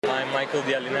Michael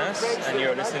Dialinas, and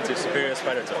you're listening to Superior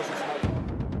Spider Talk.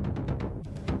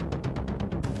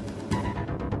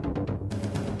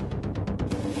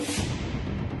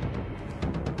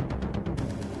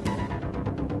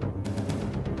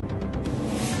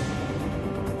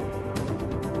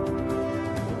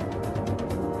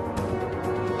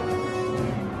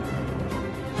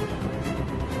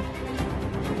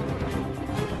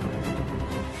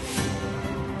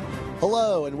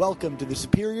 Hello and welcome to the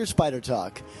Superior Spider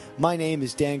Talk. My name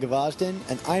is Dan Gvozden,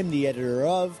 and I'm the editor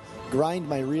of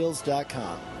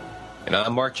GrindMyReels.com. And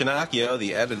I'm Mark Giannacchio,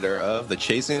 the editor of the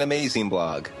Chasing Amazing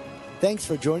blog. Thanks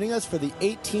for joining us for the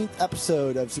 18th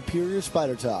episode of Superior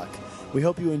Spider Talk. We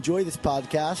hope you enjoy this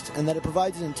podcast and that it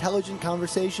provides an intelligent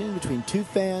conversation between two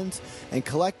fans and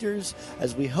collectors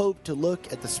as we hope to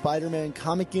look at the Spider-Man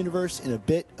comic universe in a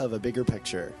bit of a bigger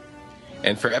picture.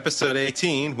 And for episode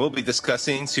 18, we'll be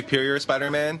discussing Superior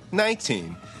Spider-Man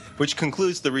 19, which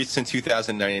concludes the recent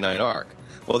 2099 arc.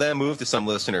 We'll then move to some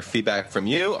listener feedback from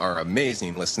you, our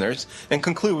amazing listeners, and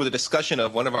conclude with a discussion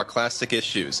of one of our classic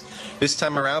issues. This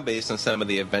time around, based on some of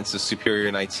the events of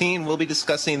Superior 19, we'll be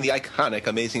discussing the iconic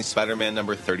Amazing Spider-Man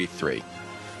number 33.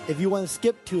 If you want to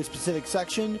skip to a specific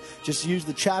section, just use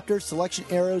the chapter selection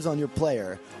arrows on your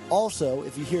player. Also,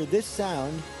 if you hear this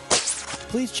sound,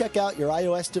 please check out your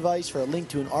iOS device for a link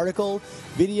to an article,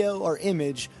 video, or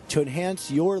image to enhance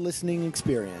your listening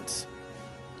experience.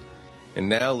 And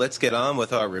now let's get on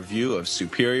with our review of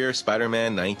Superior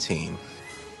Spider-Man 19.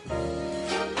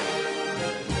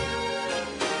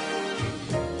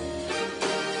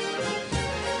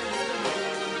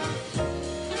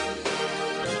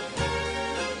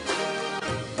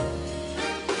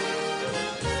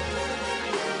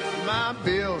 My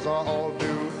bills are all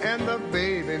due, and the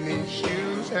baby needs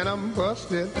shoes, and I'm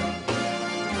busted.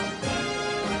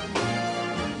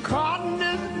 Cotton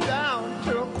is down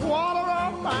to $1/4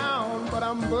 a pound, but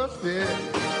I'm busted.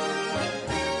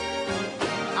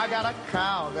 I got a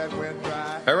cow that went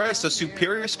dry. All right, so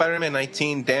Superior Spider-Man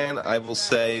 19, Dan, I will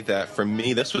say that for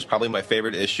me, this was probably my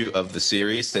favorite issue of the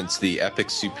series since the epic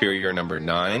Superior number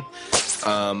 9.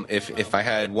 If I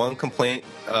had one complaint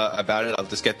about it, I'll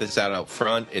just get this out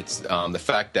front. It's the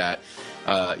fact that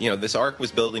this arc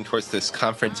was building towards this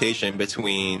confrontation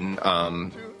between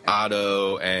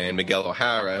Otto and Miguel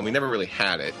O'Hara, and we never really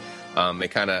had it. They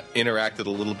kind of interacted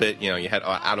a little bit. You had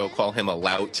Otto call him a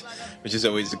lout, which is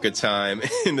always a good time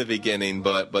in the beginning.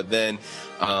 But then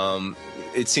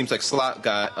it seems like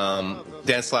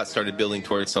Dan Slott started building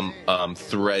towards some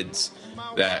threads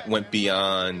that went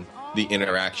beyond the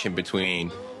interaction between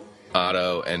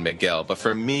Otto and Miguel. But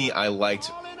for me, I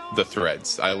liked the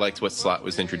threads. I liked what Slott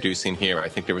was introducing here. I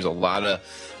think there was a lot of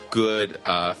good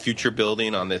future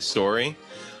building on this story.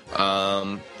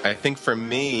 I think for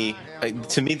me,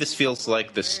 to me, this feels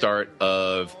like the start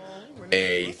of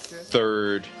a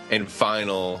third and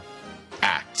final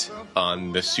act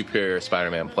on the Superior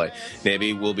Spider-Man play.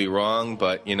 Maybe we'll be wrong,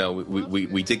 but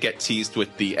we did get teased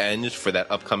with the end for that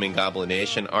upcoming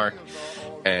Goblination arc,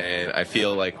 and I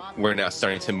feel like we're now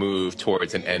starting to move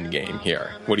towards an end game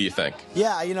here. What do you think?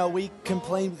 Yeah, we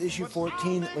complained with issue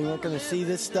 14 that we weren't going to see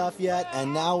this stuff yet,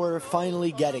 and now we're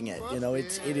finally getting it.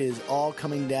 It is all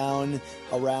coming down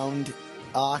around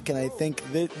Ock, and I think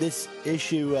this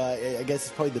issue, I guess,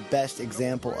 is probably the best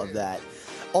example of that.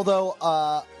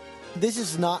 Although, this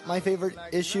is not my favorite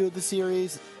issue of the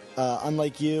series,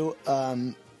 unlike you,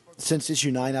 since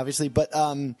issue 9, obviously, but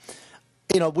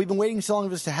we've been waiting so long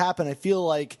for this to happen. I feel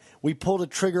like we pulled a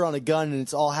trigger on a gun and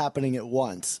it's all happening at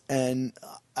once. And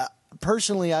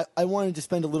personally, I wanted to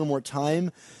spend a little more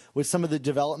time with some of the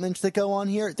developments that go on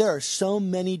here. There are so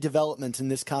many developments in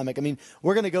this comic. I mean,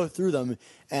 we're going to go through them,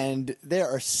 and there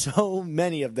are so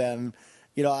many of them.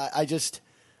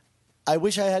 I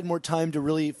wish I had more time to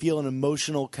really feel an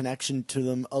emotional connection to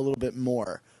them a little bit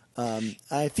more.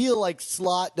 I feel like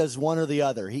Slott does one or the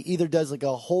other. He either does like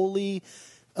a wholly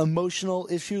emotional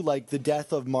issue, like the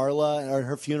death of Marla or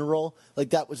her funeral,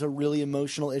 like that was a really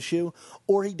emotional issue,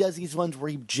 or he does these ones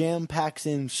where he jam packs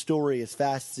in story as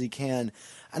fast as he can.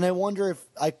 And I wonder if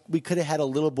we could have had a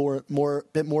little bit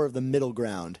more of the middle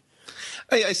ground.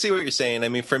 I see what you're saying. I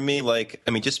mean, for me,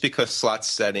 just because Slott's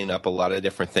setting up a lot of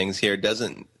different things here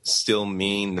doesn't still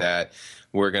mean that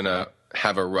we're gonna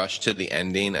have a rush to the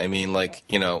ending. I mean,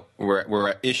 we're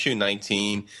at issue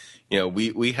 19.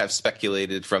 We have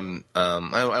speculated from I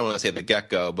don't want to say the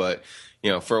get-go, but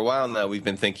for a while now we've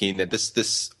been thinking that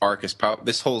this arc is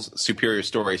this whole Superior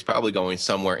story is probably going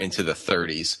somewhere into the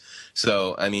 30s.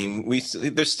 So I mean,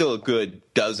 there's still a good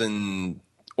dozen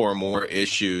or more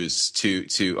issues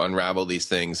to unravel these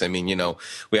things. I mean,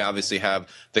 we obviously have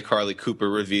the Carly Cooper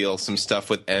reveal, some stuff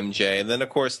with MJ, and then of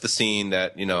course the scene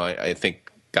that I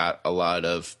think got a lot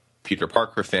of Peter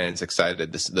Parker fans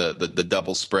excited. The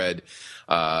double spread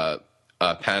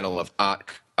panel of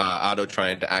Otto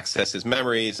trying to access his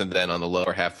memories, and then on the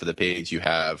lower half of the page you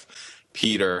have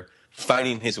Peter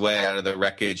fighting his way out of the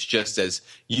wreckage, just as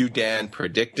you, Dan,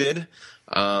 predicted.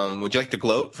 Would you like to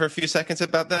gloat for a few seconds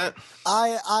about that?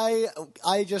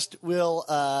 I just will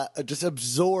just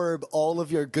absorb all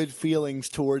of your good feelings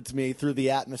towards me through the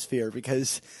atmosphere,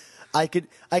 because I could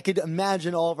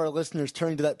imagine all of our listeners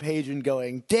turning to that page and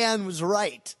going, Dan was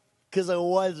right, because I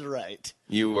was right.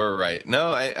 You were right.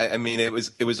 No, I mean, it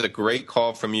was a great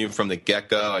call from you from the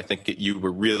get-go. I think you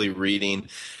were really reading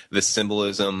the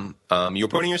symbolism. You were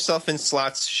putting yourself in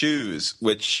Slott's shoes,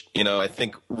 which, I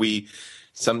think we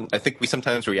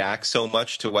sometimes react so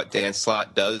much to what Dan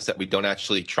Slott does that we don't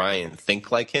actually try and think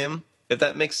like him, if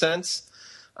that makes sense.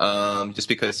 Just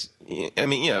because, I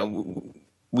mean,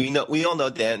 we all know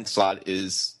Dan Slott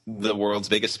is the world's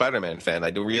biggest Spider-Man fan. I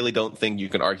really don't think you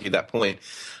can argue that point.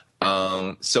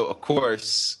 So of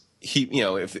course he,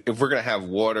 if we're going to have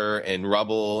water and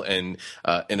rubble and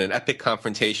in an epic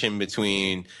confrontation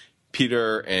between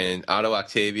Peter and Otto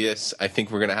Octavius, I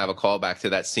think we're going to have a callback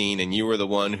to that scene, and you were the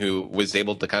one who was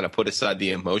able to kind of put aside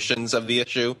the emotions of the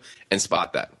issue and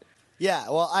spot that. Yeah,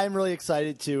 well, I'm really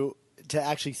excited to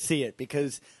actually see it,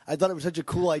 because I thought it was such a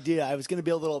cool idea. I was going to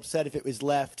be a little upset if it was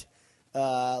left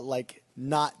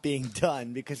not being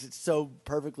done, because it's so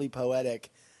perfectly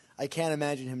poetic. I can't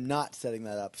imagine him not setting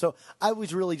that up. So I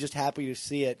was really just happy to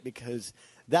see it, because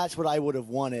that's what I would have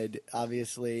wanted,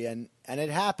 obviously, and it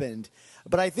happened.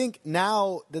 But I think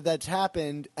now that that's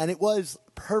happened, and it was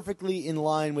perfectly in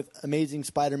line with Amazing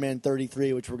Spider-Man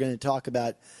 33, which we're going to talk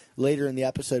about later in the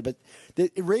episode, but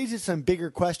it raises some bigger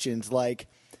questions, like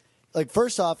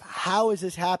first off, how has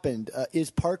this happened? Is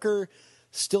Parker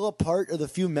still a part of the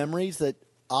few memories that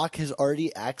Ock has already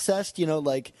accessed?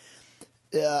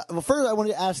 Well, first I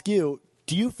wanted to ask you,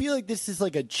 do you feel like this is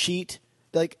like a cheat?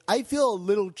 Like, I feel a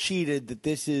little cheated that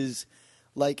this is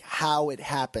like how it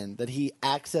happened, that he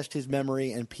accessed his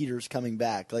memory and Peter's coming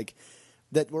back, like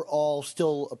that we're all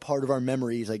still a part of our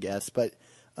memories, I guess. But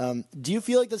do you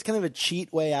feel like that's kind of a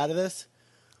cheat way out of this?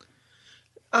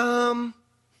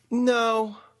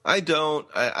 No, I don't.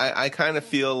 I kind of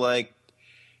feel like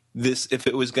this, if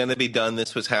it was going to be done,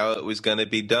 this was how it was going to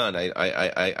be done.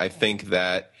 I think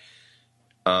that,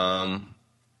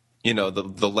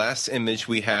 the last image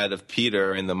we had of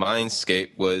Peter in the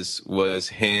Mindscape was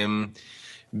him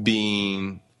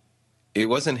being, it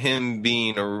wasn't him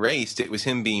being erased, it was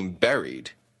him being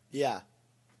buried. Yeah.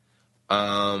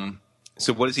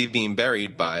 So what is he being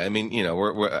buried by? I mean,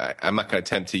 I'm not going to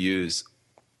attempt to use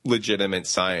legitimate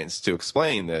science to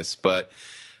explain this, but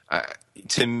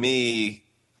to me,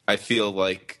 I feel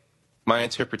like my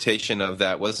interpretation of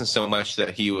that wasn't so much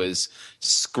that he was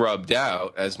scrubbed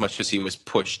out as much as he was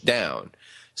pushed down.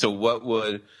 So what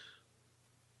would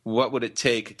it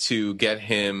take to get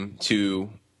him to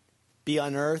be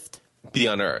unearthed?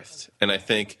 And I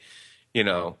think,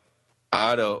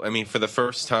 Otto, I mean, for the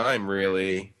first time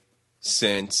really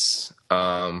since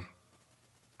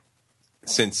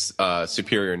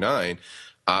Superior 9,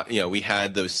 we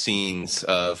had those scenes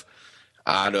of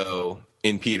Otto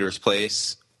in Peter's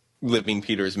place, living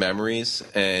Peter's memories,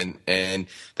 and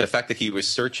the fact that he was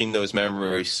searching those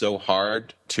memories so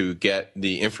hard to get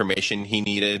the information he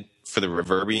needed for the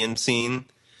Reverbian scene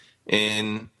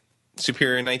in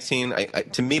Superior 19,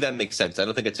 to me that makes sense. I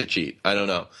don't think it's a cheat. I don't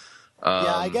know.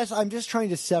 Yeah, I guess I'm just trying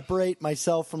to separate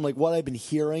myself from like what I've been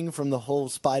hearing from the whole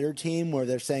Spider team, where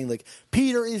they're saying like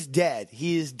Peter is dead.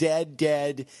 He is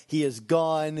dead. He is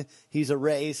gone. He's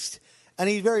erased, and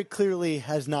he very clearly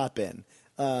has not been.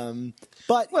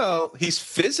 But he's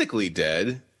physically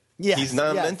dead. Yes, he's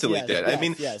not mentally dead. Yes, I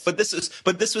mean, yes. but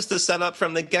this was the setup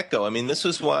from the get-go. I mean, this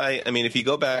was why. I mean, if you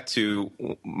go back to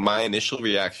my initial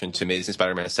reaction to Amazing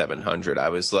Spider-Man 700, I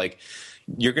was like,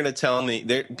 "You're going to tell me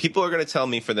people are going to tell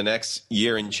me for the next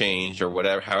year and change or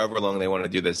whatever, however long they want to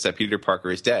do this, that Peter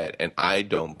Parker is dead," and I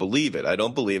don't believe it. I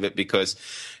don't believe it because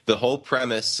the whole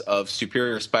premise of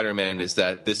Superior Spider-Man is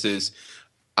that this is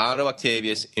Otto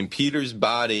Octavius in Peter's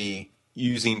body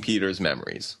using Peter's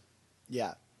memories.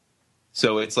 Yeah.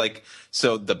 So it's like,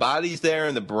 so the body's there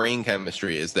and the brain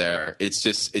chemistry is there. It's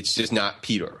just not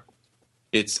Peter.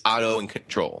 It's Otto in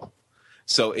control.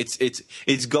 So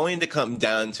it's going to come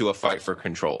down to a fight for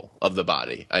control of the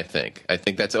body. I think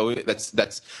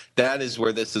that is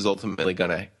where this is ultimately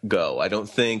going to go. I don't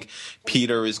think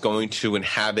Peter is going to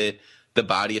inhabit the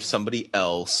body of somebody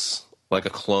else like a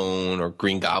clone or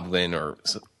Green Goblin or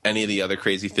any of the other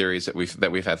crazy theories that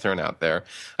we've had thrown out there.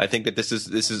 I think that this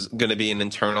is going to be an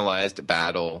internalized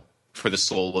battle for the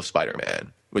soul of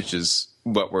Spider-Man, which is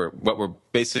what we're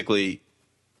basically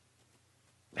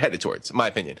headed towards, in my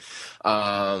opinion.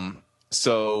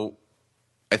 So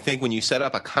I think when you set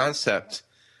up a concept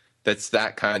that's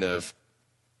that kind of,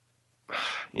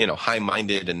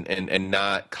 high-minded and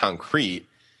not concrete,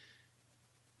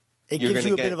 it gives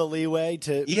you a bit of a leeway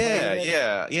to.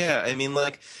 Yeah. I mean,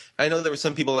 like, I know there were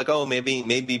some people like, oh,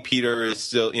 maybe Peter is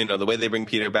still, the way they bring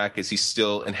Peter back is he's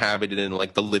still inhabited in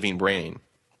like the living brain.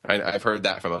 I've heard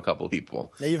that from a couple of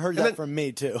people. Yeah, you've heard that from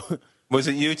me too. Was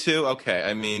it you too? Okay.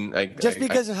 I mean, just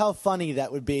because of how funny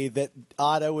that would be, that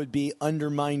Otto would be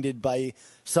undermined by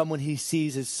someone he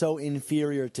sees as so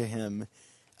inferior to him.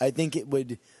 I think it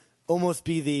would almost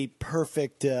be the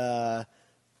perfect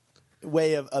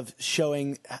way of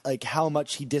showing like how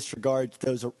much he disregards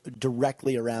those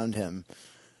directly around him.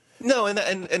 No, and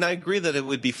I agree that it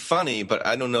would be funny, but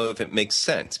I don't know if it makes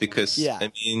sense because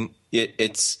I mean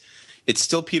it's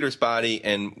still Peter's body,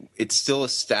 and it's still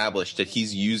established that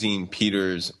he's using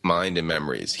Peter's mind and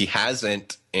memories. He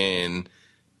hasn't in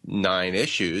 9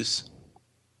 issues,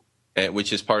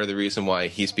 which is part of the reason why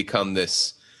he's become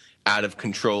this out of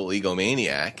control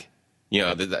egomaniac.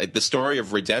 The story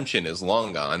of redemption is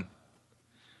long gone,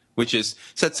 which is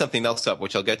sets something else up,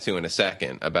 which I'll get to in a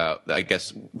second about, I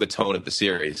guess, the tone of the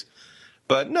series.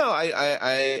 But no,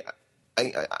 I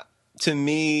to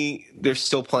me, they're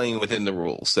still playing within the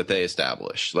rules that they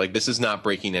established. Like, this is not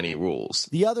breaking any rules.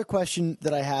 The other question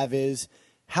that I have is,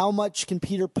 how much can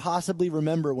Peter possibly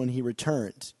remember when he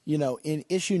returns? In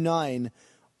issue 9,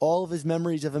 all of his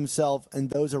memories of himself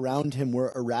and those around him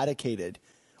were eradicated.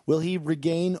 Will he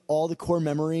regain all the core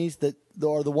memories that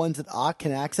are the ones that Ock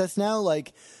can access now?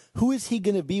 Like, who is he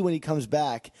going to be when he comes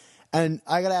back? And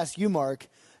I got to ask you, Mark,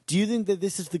 do you think that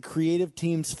this is the creative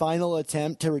team's final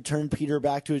attempt to return Peter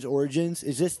back to his origins?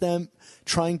 Is this them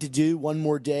trying to do one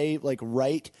more day, like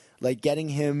getting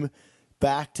him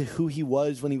back to who he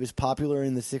was when he was popular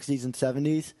in the 60s and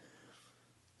 70s?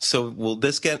 So will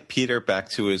this get Peter back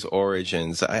to his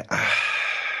origins?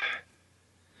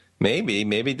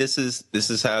 Maybe this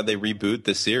is how they reboot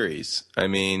the series. I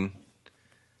mean,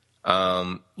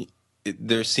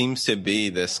 there seems to be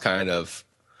this kind of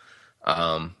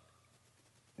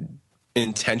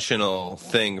intentional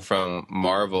thing from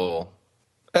Marvel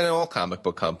and all comic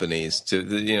book companies to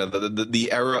the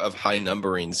era of high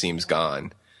numbering seems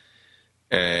gone,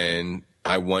 and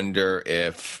I wonder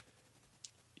if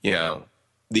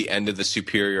the end of the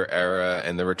Superior era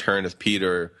and the return of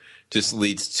Peter just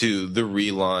leads to the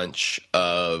relaunch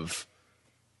of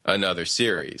another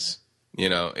series.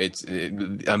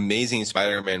 Amazing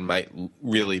Spider-Man might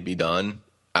really be done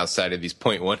outside of these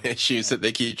 0.1 issues that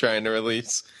they keep trying to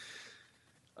release.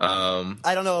 I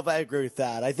don't know if I agree with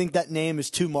that. I think that name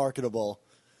is too marketable.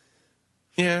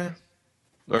 Yeah.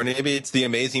 Or maybe it's the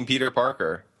Amazing Peter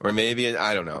Parker. Or maybe,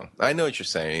 I don't know. I know what you're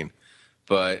saying.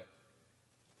 But,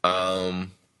 I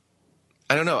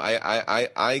don't know.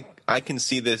 I can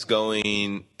see this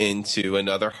going into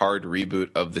another hard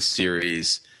reboot of the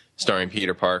series starring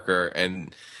Peter Parker.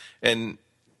 And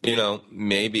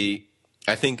maybe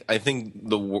I think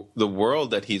the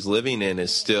world that he's living in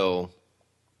is still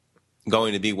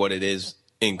going to be what it is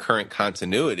in current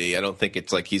continuity. I don't think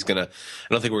it's like I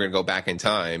don't think we're gonna go back in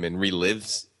time and relive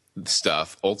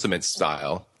stuff Ultimate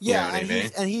style. Yeah,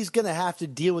 and he's gonna have to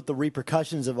deal with the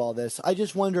repercussions of all this. I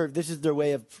just wonder if this is their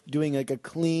way of doing like a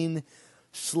clean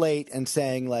slate and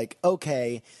saying like,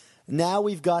 okay, now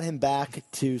we've got him back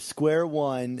to square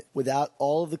one without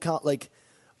all of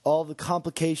the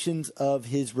complications of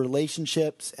his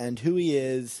relationships and who he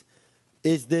is.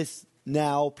 Is this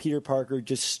now Peter Parker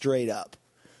just straight up?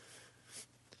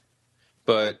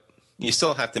 But you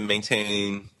still have to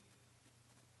maintain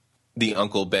the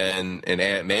Uncle Ben and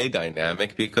Aunt May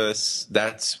dynamic because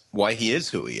that's why he is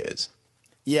who he is.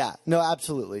 Yeah, no,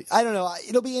 absolutely. I don't know.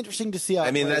 It'll be interesting to see how.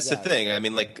 I mean, that's the thing. I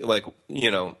mean,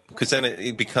 because then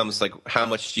it becomes like, how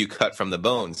much do you cut from the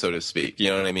bone, so to speak? You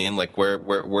know what I mean? Like,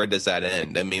 where does that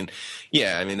end? I mean,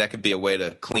 that could be a way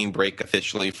to clean break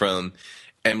officially from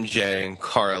MJ and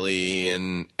Carly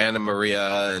and Anna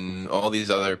Maria and all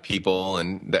these other people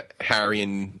and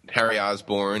Harry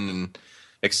Osborn and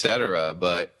etc.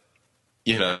 But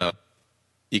you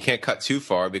can't cut too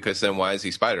far because then why is he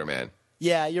Spider-Man?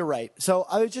 Yeah, you're right. So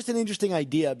it was just an interesting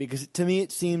idea because to me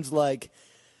it seems like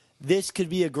this could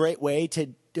be a great way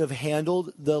to have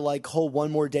handled the whole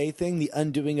one more day thing, the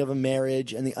undoing of a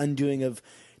marriage and the undoing of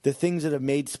the things that have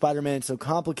made Spider-Man so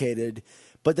complicated.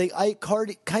 But I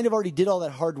kind of already did all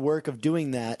that hard work of doing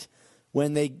that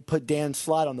when they put Dan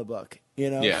Slott on the book.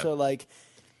 Yeah. So like,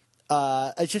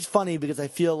 it's just funny because I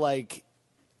feel like,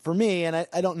 for me, and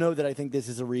I don't know that I think this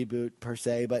is a reboot per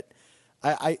se, but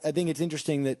I think it's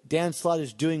interesting that Dan Slott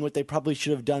is doing what they probably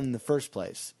should have done in the first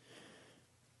place.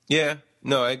 Yeah,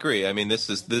 no, I agree. I mean, this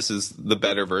is the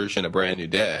better version of Brand New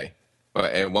Day,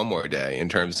 and One More Day in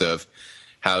terms of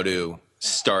how to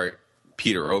start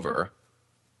Peter over.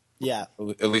 Yeah,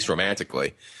 at least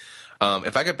romantically.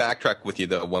 If I could backtrack with you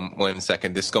though, one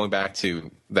second, just going back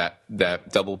to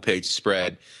that double page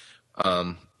spread,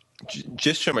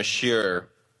 just from a sheer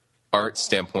art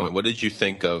standpoint, what did you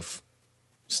think of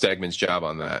Stegman's job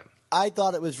on that? I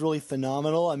thought it was really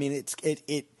phenomenal. I mean,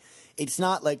 it's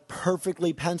not like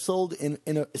perfectly penciled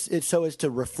it's so as to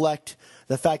reflect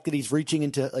the fact that he's reaching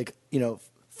into like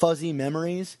fuzzy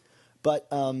memories,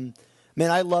 but man,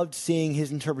 I loved seeing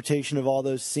his interpretation of all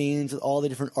those scenes, all the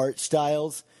different art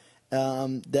styles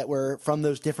that were from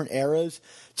those different eras.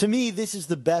 To me, this is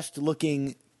the best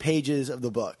looking pages of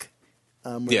the book.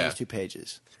 Those 2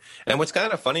 pages. And what's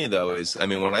kind of funny though is, I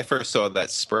mean, when I first saw that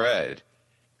spread,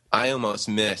 I almost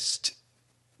missed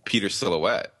Peter's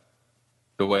silhouette.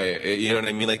 The way, you know what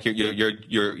I mean? Like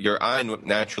your eye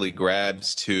naturally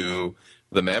grabs to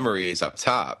the memories up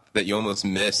top that you almost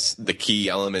miss the key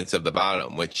elements of the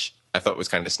bottom, which I thought was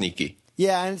kind of sneaky.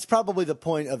 Yeah, and it's probably the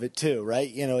point of it too, right?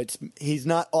 He's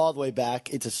not all the way back.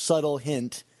 It's a subtle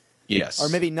hint. Yes. Or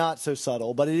maybe not so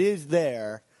subtle, but it is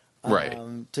there. Right.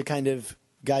 To kind of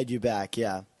guide you back,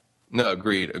 yeah. No,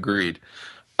 agreed.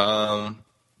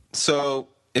 So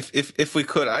if we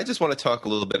could, I just want to talk a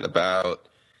little bit about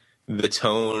the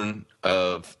tone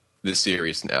of the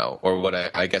series now, or what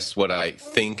I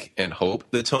think and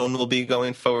hope the tone will be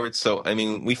going forward. So, I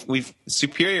mean, we've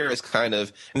Superior is kind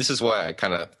of, and this is why I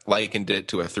kind of likened it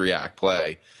to a 3-act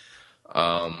play.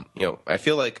 I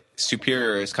feel like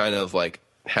Superior is kind of like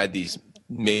had these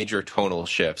major tonal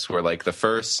shifts where like the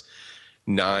first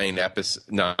 9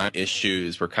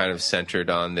 issues were kind of centered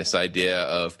on this idea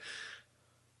of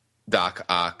Doc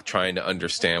Ock trying to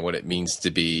understand what it means to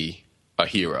be a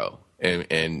hero, and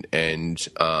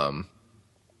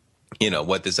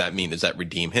what does that mean? Does that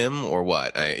redeem him or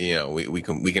what? We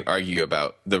can argue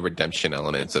about the redemption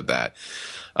elements of that.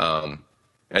 And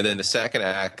then the second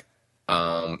act,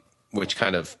 which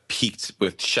kind of peaked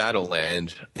with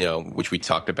Shadowland, which we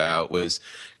talked about, was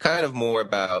kind of more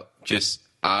about just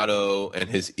Otto and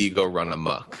his ego run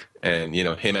amok, and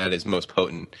him at his most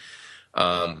potent.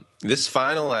 This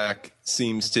final act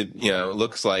seems to,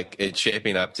 looks like it's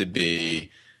shaping up to be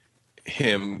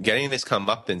him getting this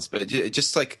comeuppance, but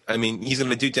just like, I mean, he's going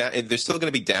to do there's still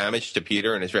going to be damage to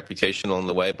Peter and his reputation along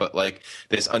the way, but like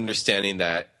this understanding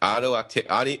that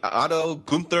Otto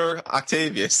Gunther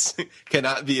Octavius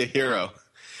cannot be a hero.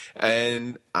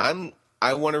 And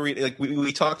I want to read, like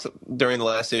we talked during the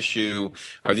last issue,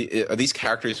 are these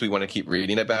characters we want to keep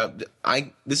reading about?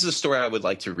 This is a story I would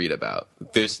like to read about.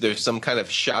 There's some kind of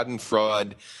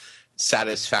schadenfreude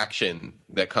satisfaction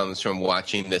that comes from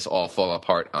watching this all fall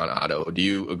apart on Otto. Do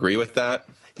you agree with that?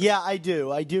 Yeah, I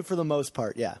do. I do for the most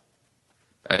part, yeah.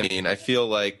 I mean, I feel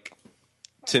like,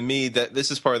 to me, that this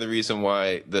is part of the reason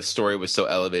why the story was so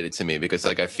elevated to me, because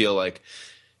like I feel like,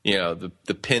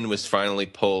 the pin was finally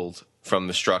pulled from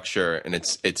the structure and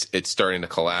it's starting to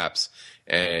collapse,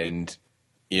 and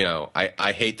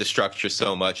I hate the structure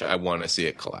so much I want to see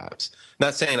it collapse.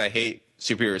 Not saying I hate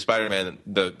Superior Spider-Man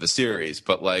the series,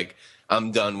 but like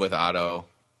I'm done with Otto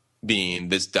being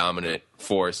this dominant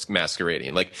force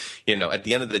masquerading. Like, at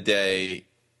the end of the day,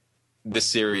 this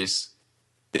series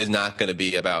is not going to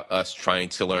be about us trying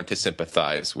to learn to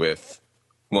sympathize with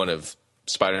one of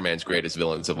Spider-Man's greatest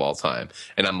villains of all time,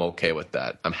 and I'm okay with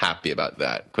that. I'm happy about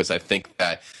that, because I think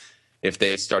that if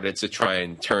they started to try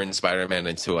and turn Spider-Man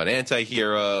into an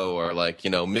anti-hero, or like,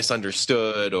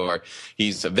 misunderstood, or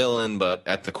he's a villain but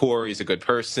at the core he's a good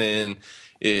person,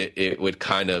 it would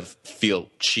kind of feel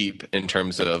cheap in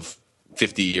terms of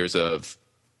 50 years of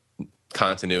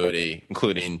continuity,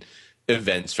 including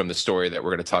events from the story that we're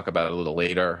going to talk about a little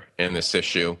later in this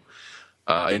issue.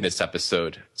 In this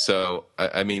episode. So,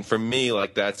 I mean, for me,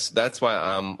 like, that's why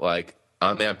I'm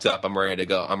amped up. I'm ready to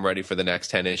go. I'm ready for the next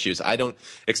 10 issues. I don't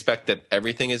expect that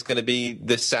everything is going to be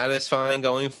this satisfying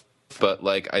going, but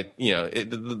like,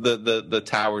 the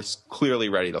tower's clearly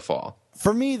ready to fall.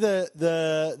 For me,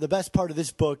 the best part of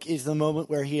this book is the moment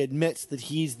where he admits that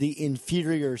he's the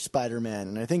inferior Spider-Man.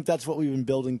 And I think that's what we've been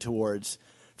building towards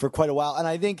for quite a while. And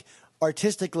I think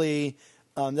artistically,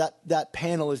 that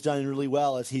panel is done really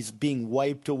well as he's being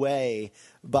wiped away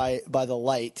by the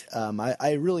light.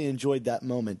 I really enjoyed that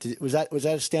moment. Was that a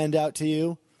standout to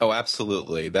you? Oh,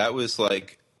 absolutely. That was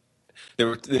like, there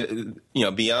were,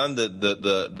 beyond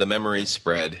the memory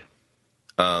spread,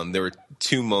 there were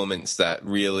two moments that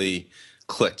really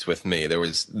clicked with me. There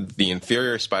was the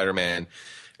inferior Spider-Man,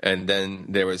 and then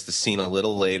there was the scene a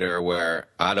little later where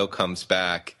Otto comes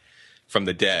back from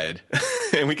the dead.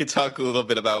 And we could talk a little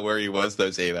bit about where he was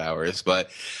those 8 hours. But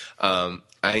I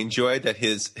enjoyed that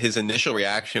his initial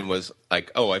reaction was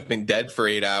like, oh, I've been dead for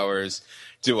 8 hours.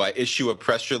 Do I issue a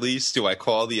press release? Do I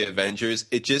call the Avengers?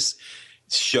 It just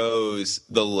shows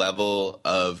the level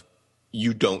of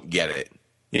you don't get it.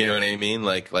 You know what I mean?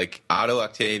 Like Otto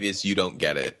Octavius, you don't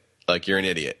get it. Like, you're an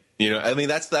idiot. I mean,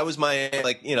 that was my,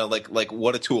 like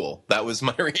what a tool. That was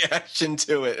my reaction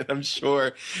to it. And I'm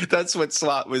sure that's what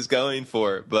Slott was going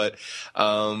for. But,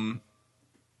 what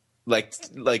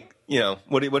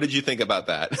did you think about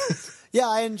that? Yeah,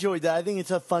 I enjoyed that. I think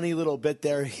it's a funny little bit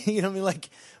there. I mean, like,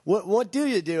 what do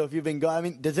you do if you've been gone? I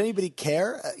mean, does anybody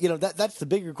care? That's the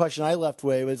bigger question I left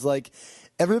with was like,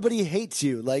 everybody hates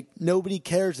you. Like, nobody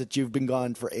cares that you've been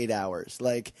gone for 8 hours.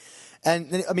 Like,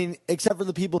 and I mean, except for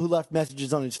the people who left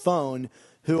messages on his phone,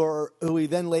 who we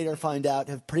then later find out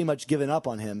have pretty much given up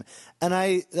on him. And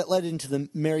that led into the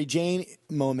Mary Jane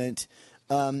moment,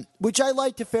 which I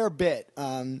liked a fair bit.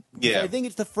 I think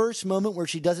it's the first moment where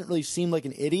she doesn't really seem like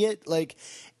an idiot. Like,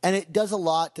 and it does a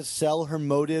lot to sell her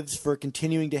motives for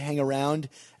continuing to hang around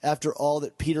after all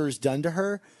that Peter has done to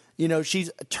her. She's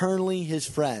eternally his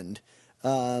friend.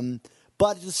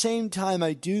 But at the same time,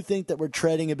 I do think that we're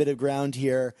treading a bit of ground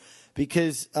here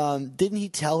because didn't he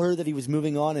tell her that he was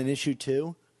moving on in issue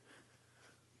 2?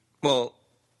 Well,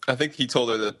 I think he told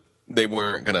her that they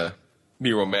weren't going to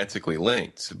be romantically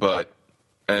linked. But,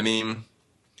 I mean,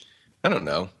 I don't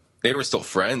know. They were still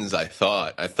friends, I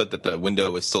thought. I thought that the window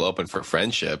was still open for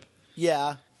friendship.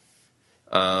 Yeah.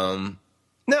 No,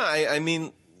 I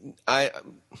mean, I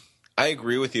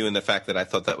agree with you in the fact that I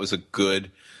thought that was a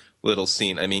good little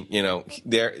scene. I mean,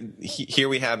 here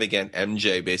we have again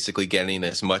MJ basically getting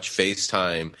as much face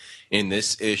time in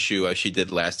this issue as she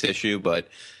did last issue, but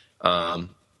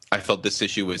I felt this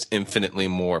issue was infinitely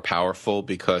more powerful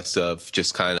because of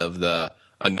just kind of the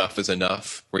enough is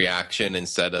enough reaction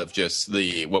instead of just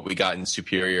what we got in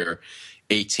Superior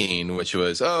 18, which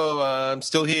was, I'm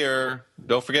still here.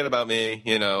 Don't forget about me.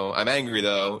 I'm angry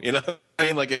though. I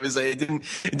mean, like it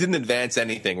didn't advance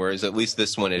anything, whereas at least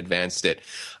this one advanced it.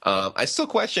 I still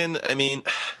question. I mean,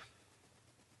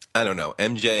 I don't know.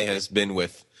 MJ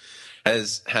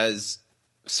has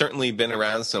certainly been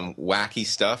around some wacky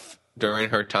stuff during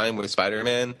her time with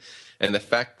Spider-Man, and the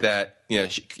fact that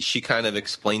she kind of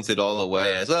explains it all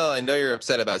away as, well, I know you're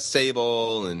upset about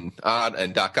Sable and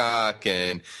Doc Ock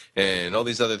and all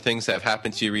these other things that have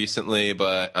happened to you recently,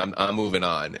 but I'm moving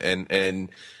on. And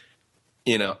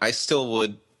I still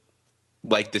would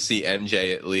like to see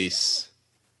MJ at least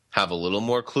have a little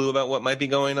more clue about what might be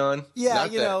going on.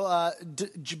 Yeah,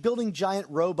 building giant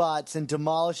robots and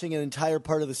demolishing an entire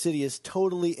part of the city is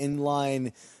totally in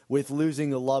line with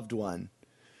losing a loved one.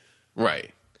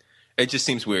 Right. It just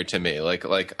seems weird to me.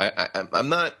 Like I'm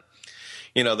not,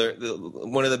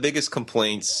 one of the biggest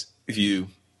complaints, if you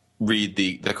read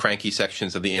the cranky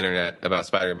sections of the internet about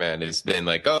Spider-Man, has been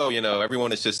like,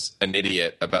 everyone is just an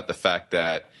idiot about the fact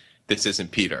that this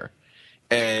isn't Peter.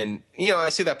 And, I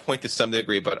see that point to some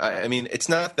degree, but I mean, it's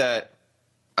not that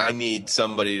I need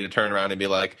somebody to turn around and be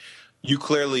like, you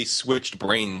clearly switched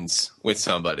brains with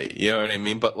somebody. You know what I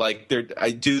mean? But like,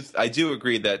 I do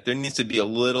agree that there needs to be a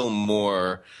little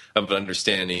more of an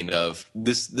understanding of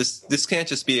this. This can't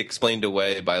just be explained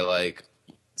away by like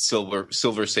Silver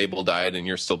Sable died and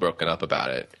you're still broken up about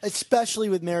it. Especially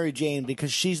with Mary Jane,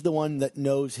 because she's the one that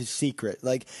knows his secret.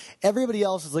 Like everybody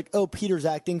else is like, oh, Peter's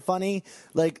acting funny.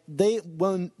 Like they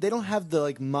don't have the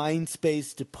like mind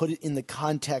space to put it in the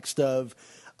context of,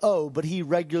 oh, but he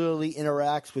regularly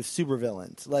interacts with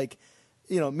supervillains. Like,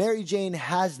 Mary Jane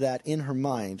has that in her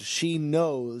mind. She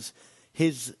knows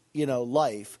his,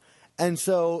 life. And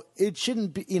so it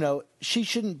shouldn't be, she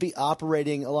shouldn't be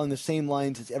operating along the same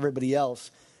lines as everybody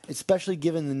else, especially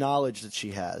given the knowledge that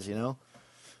she has,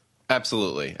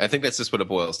 Absolutely. I think that's just what it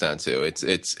boils down to. It's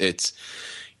it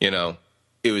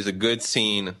was a good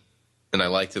scene and I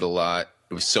liked it a lot.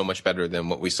 It was so much better than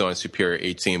what we saw in Superior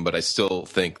 18, but I still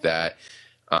think that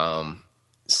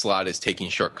Slott is taking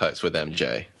shortcuts with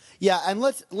MJ. Yeah, and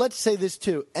let's say this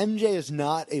too. MJ is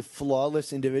not a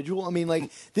flawless individual. I mean, like,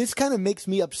 this kind of makes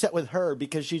me upset with her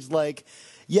because she's like,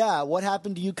 yeah, what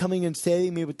happened to you coming and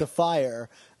saving me with the fire?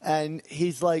 And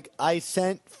he's like, I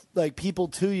sent like people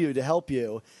to you to help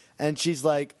you. And she's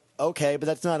like, okay, but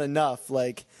that's not enough.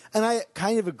 Like, and I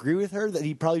kind of agree with her that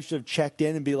he probably should have checked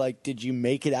in and be like, did you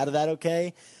make it out of that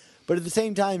okay? but at the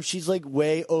same time, she's like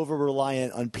way over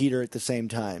reliant on Peter at the same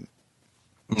time.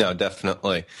 No,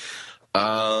 definitely.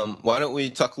 Why don't we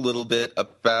talk a little bit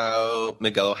about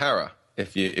Miguel O'Hara,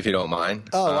 if you don't mind?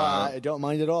 Oh, I don't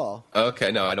mind at all.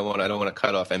 Okay, no, I don't want to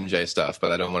cut off MJ stuff,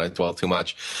 but I don't want to dwell too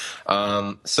much.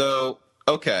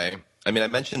 Okay. I mean, I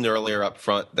mentioned earlier up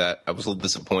front that I was a little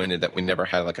disappointed that we never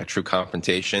had like a true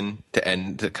confrontation to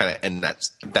kind of end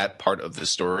that part of the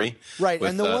story. Right,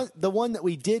 with, and the one that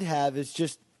we did have is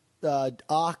just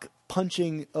Ock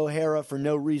punching O'Hara for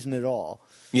no reason at all.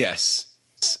 Yes.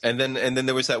 And then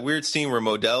there was that weird scene where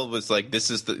Modell was like,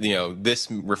 this is this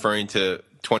referring to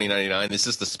 2099, this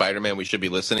is the Spider-Man we should be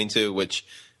listening to, which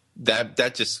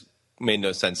that just made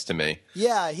no sense to me.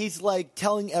 Yeah, he's like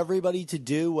telling everybody to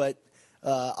do what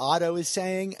Otto is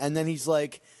saying, and then he's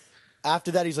like,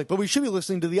 after that, he's like, but we should be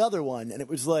listening to the other one. And it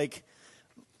was like,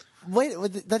 wait,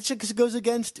 that just goes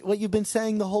against what you've been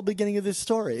saying the whole beginning of this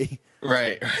story.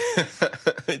 Right.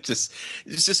 It's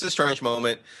just a strange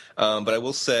moment. But I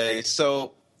will say,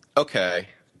 so, okay.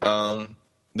 The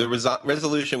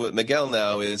resolution with Miguel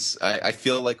now is I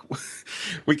feel like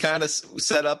we kind of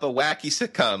set up a wacky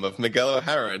sitcom of Miguel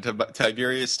O'Hara and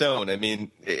Tiberius Stone. I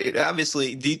mean,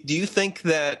 obviously, do you think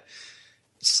that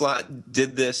Slott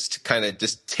did this to kind of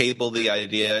just table the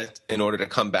idea in order to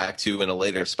come back to in a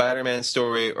later Spider-Man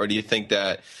story, or do you think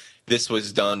that this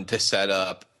was done to set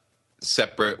up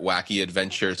separate wacky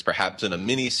adventures, perhaps in a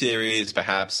miniseries,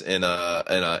 perhaps in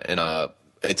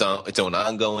its own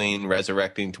ongoing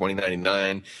Resurrecting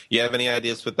 2099? You have any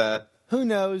ideas with that? Who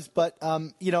knows? But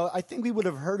I think we would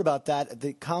have heard about that at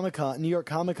the Comic-Con, New York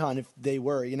Comic-Con, if they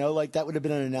were. Like that would have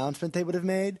been an announcement they would have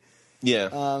made. Yeah.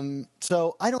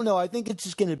 So I don't know. I think it's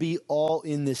just going to be all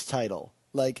in this title.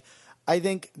 Like, I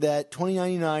think that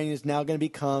 2099 is now going to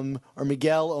become, or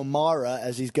Miguel O'Mara,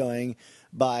 as he's going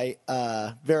by,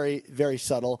 very, very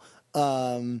subtle.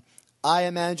 I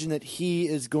imagine that he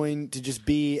is going to just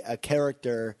be a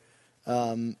character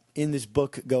in this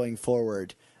book going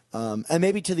forward. And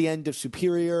maybe to the end of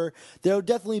Superior. There will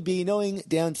definitely be, knowing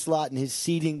Dan Slott and his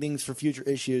seeding things for future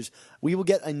issues, we will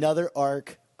get another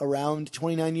arc around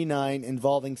 2099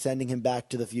 involving sending him back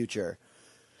to the future.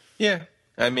 Yeah.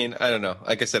 I mean, I don't know.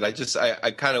 Like I said,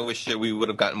 I kind of wish that we would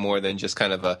have gotten more than just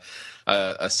kind of a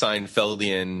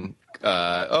Seinfeldian,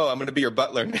 I'm going to be your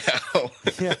butler now.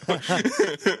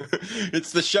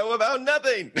 It's the show about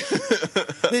nothing.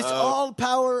 This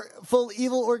all-powerful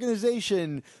evil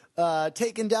organization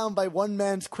taken down by one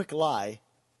man's quick lie.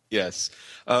 Yes.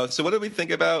 So what do we think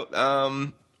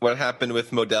about what happened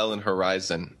with Modell and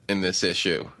Horizon in this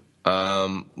issue?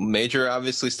 Major,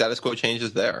 obviously, status quo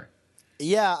changes there.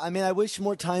 Yeah, I mean, I wish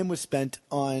more time was spent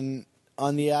on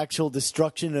the actual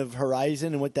destruction of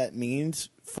Horizon and what that means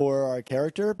for our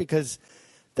character, because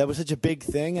that was such a big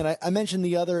thing. And I mentioned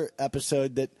the other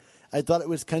episode that I thought it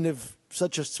was kind of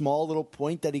such a small little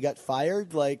point that he got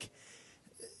fired. Like,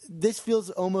 this feels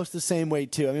almost the same way,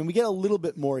 too. I mean, we get a little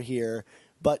bit more here,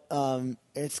 but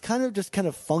it's kind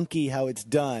of funky how it's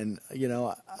done.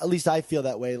 At least I feel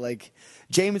that way. Like,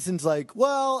 Jameson's like,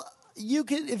 well,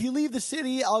 if you leave the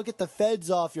city, I'll get the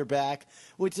feds off your back,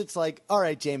 which it's like, all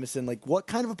right, Jameson, like, what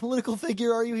kind of a political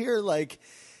figure are you here? Like,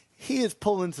 he is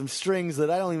pulling some strings that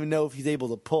I don't even know if he's able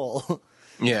to pull.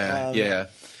 Yeah, yeah.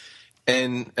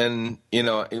 And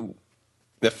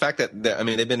the fact that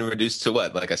they've been reduced to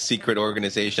what, like a secret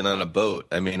organization on a boat.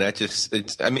 I mean, but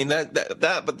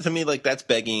to me, like, that's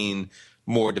begging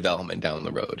more development down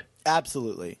the road.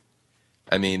 Absolutely.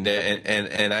 I mean,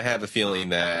 and I have a feeling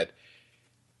that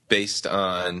based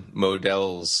on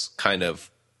Modell's kind of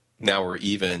now we're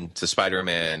even to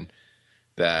Spider-Man,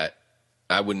 that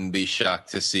I wouldn't be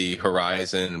shocked to see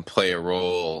Horizon play a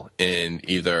role in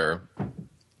either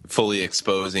fully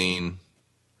exposing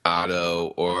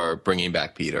Otto or bringing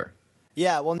back Peter.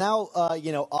 Yeah, well, now,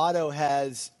 Otto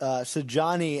has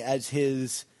Sojani as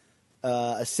his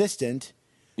assistant.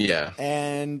 Yeah.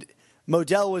 And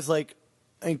Modell was, like,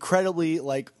 incredibly,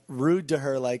 like, rude to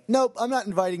her. Like, nope, I'm not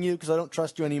inviting you because I don't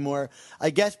trust you anymore. I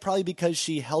guess probably because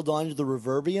she held on to the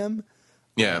Reverbium.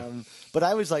 Yeah. But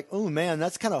I was like, oh, man,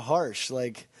 that's kind of harsh.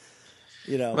 Like,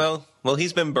 Well,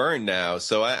 he's been burned now,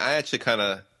 so I actually kind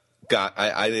of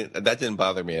that didn't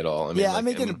bother me at all. I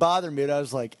mean, it didn't bother me, but I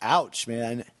was like, ouch,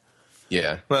 man.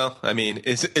 Yeah. Well, I mean,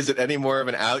 is it any more of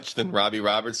an ouch than Robbie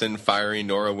Robertson firing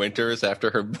Nora Winters after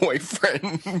her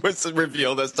boyfriend was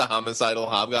revealed as the homicidal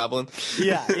Hobgoblin?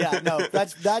 Yeah, no,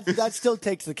 that still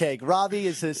takes the cake. Robbie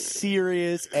is a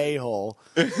serious a-hole.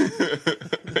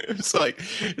 It's like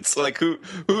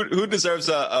who deserves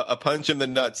a punch in the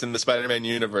nuts in the Spider-Man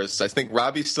universe? I think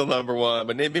Robbie's still number one,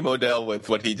 but maybe Modell with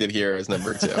what he did here is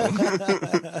number two.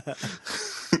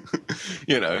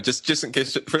 just in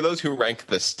case for those who rank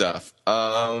this stuff.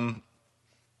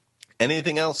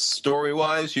 Anything else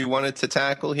story-wise you wanted to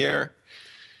tackle here?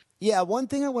 Yeah, one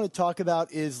thing I want to talk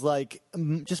about is like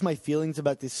just my feelings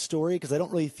about this story, because I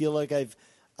don't really feel like I've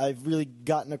really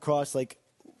gotten across like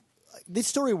this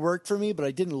story worked for me, but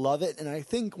I didn't love it, and I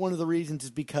think one of the reasons is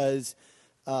because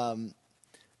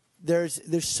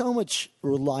there's so much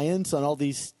reliance on all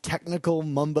these technical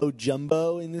mumbo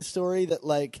jumbo in this story that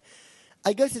like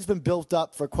I guess it's been built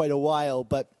up for quite a while,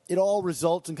 but it all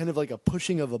results in kind of like a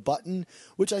pushing of a button,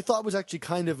 which I thought was actually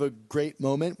kind of a great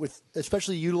moment, with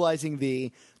especially utilizing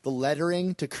the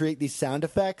lettering to create these sound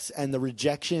effects and the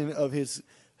rejection of his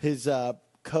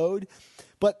code.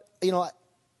 But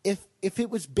if it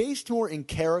was based more in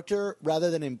character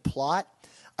rather than in plot,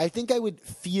 I think I would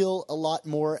feel a lot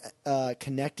more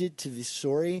connected to the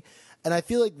story. And I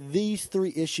feel like these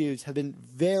 3 issues have been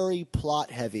very plot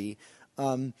heavy.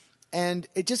 And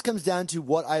it just comes down to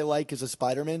what I like as a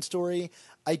Spider-Man story.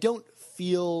 I don't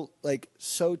feel like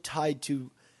so tied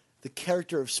to the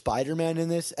character of Spider-Man in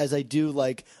this as I do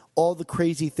like all the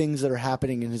crazy things that are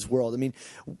happening in his world. I mean,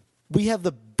 we have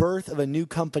the birth of a new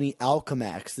company,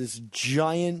 Alchemax, this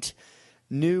giant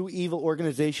new evil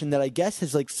organization that I guess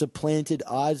has like supplanted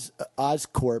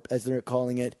Oscorp, as they're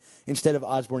calling it, instead of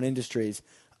Osborn Industries.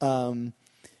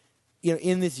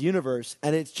 In this universe,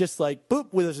 and it's just like,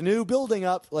 boop, with this new building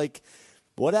up, like,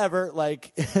 whatever,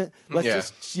 like,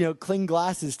 let's just, cling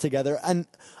glasses together. And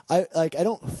I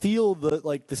don't feel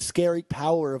the scary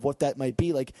power of what that might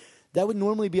be. Like, that would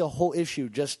normally be a whole issue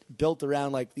just built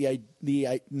around, like,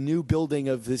 the new building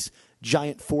of this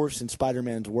giant force in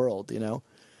Spider-Man's world,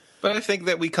 But I think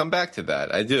that we come back to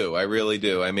that. I do. I really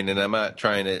do. I mean, and I'm not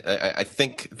trying to, I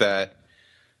think that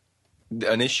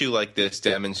an issue like this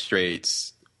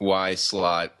demonstrates why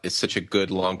Slott is such a good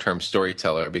long-term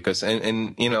storyteller, because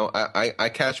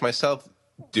I catch myself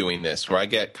doing this where I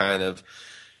get kind of,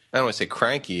 I don't want to say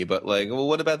cranky, but like, well,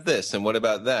 what about this and what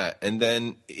about that? And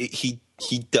then he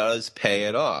does pay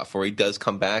it off, or he does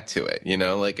come back to it,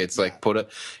 like it's like put a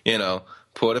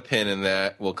pin in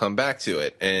that, we'll come back to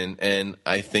it. And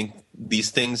I think these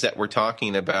things that we're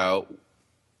talking about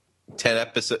 10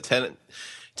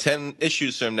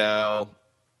 issues from now,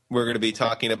 we're going to be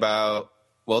talking about,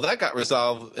 well, that got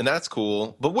resolved, and that's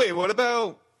cool. But wait, what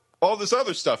about all this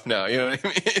other stuff now? You know what I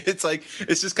mean? It's like,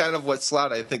 it's just kind of what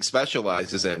Slott, I think,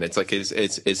 specializes in. It's like his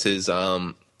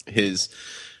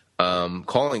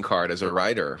calling card as a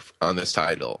writer on this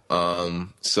title.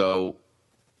 So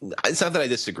it's not that I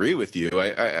disagree with you.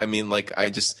 I mean, like, I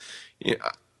just,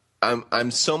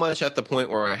 I'm so much at the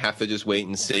point where I have to just wait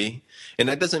and see. And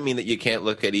that doesn't mean that you can't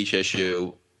look at each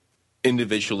issue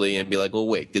individually and be like, well,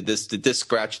 wait, did this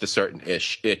scratch the certain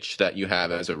itch that you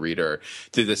have as a reader?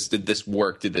 Did this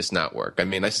work? Did this not work? I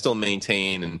mean, I still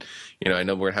maintain, and I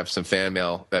know we're gonna have some fan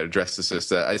mail that addresses this,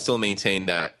 that I still maintain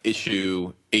that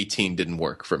issue 18 didn't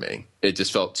work for me. It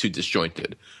just felt too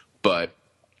disjointed. But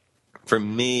for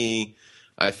me,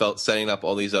 I felt setting up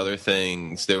all these other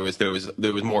things, there was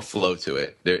more flow to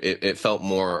it. It felt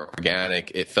more organic.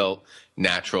 It felt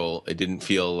natural. It didn't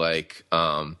feel like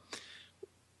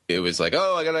it was like,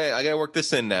 oh, I gotta work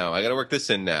this in now. I gotta work this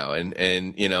in now. And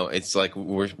it's like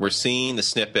we're seeing the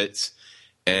snippets,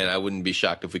 and I wouldn't be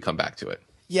shocked if we come back to it.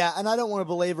 Yeah, and I don't want to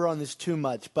belabor on this too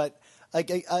much, but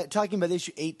like talking about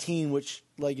issue 18, which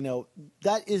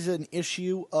that is an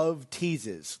issue of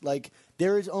teases. Like,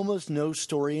 there is almost no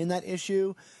story in that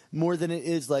issue more than it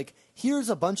is like, here's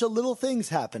a bunch of little things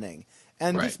happening.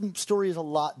 And right. This story is a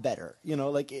lot better.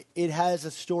 Like it has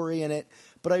a story in it.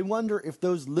 But I wonder if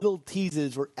those little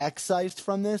teases were excised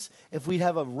from this, if we'd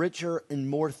have a richer and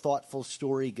more thoughtful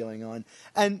story going on.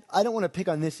 And I don't want to pick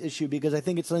on this issue, because I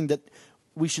think it's something that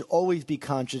we should always be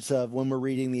conscious of when we're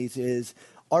reading these is,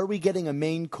 are we getting a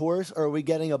main course, or are we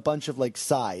getting a bunch of like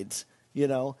sides,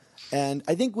 And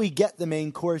I think we get the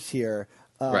main course here.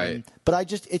 Right.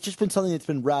 But it's just been something that's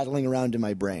been rattling around in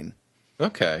my brain.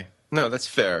 Okay. No, that's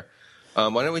fair.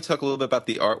 Why don't we talk a little bit about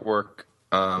the artwork?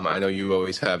 I know you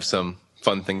always have some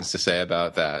fun things to say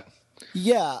about that.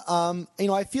 Yeah.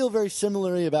 I feel very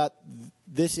similarly about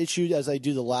this issue as I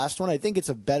do the last one. I think it's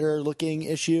a better looking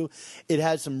issue. It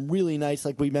has some really nice,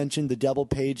 like we mentioned, the double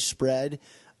page spread.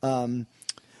 And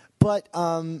I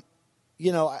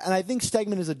think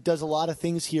Stegman does a lot of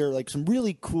things here, like some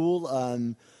really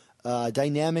cool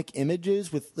dynamic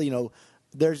images with,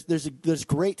 there's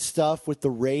great stuff with the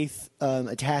Wraith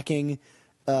attacking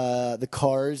the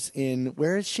cars in,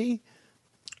 where is she?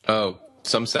 Oh,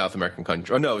 some South American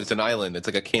country. Oh, no, it's an island. It's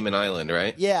like a Cayman Island,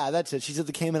 right? Yeah, that's it. She's at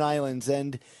the Cayman Islands.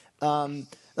 And,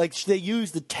 they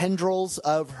use the tendrils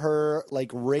of her,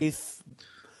 like, Wraith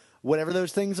whatever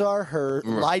those things are, her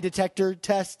lie detector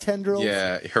test tendrils.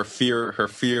 Yeah, her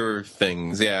fear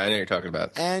things. Yeah, I know what you're talking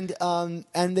about.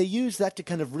 And they use that to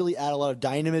kind of really add a lot of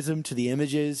dynamism to the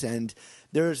images. And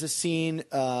there's a scene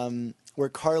where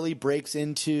Carly breaks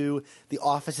into the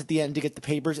office at the end to get the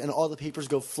papers, and all the papers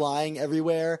go flying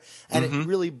everywhere, and it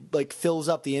really like fills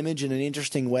up the image in an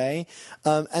interesting way.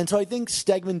 And so I think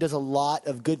Stegman does a lot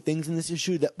of good things in this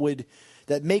issue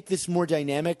that make this more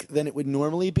dynamic than it would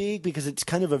normally be, because it's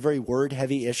kind of a very word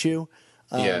heavy issue.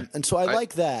 And so I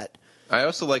like that. I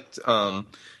also liked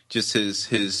just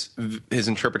his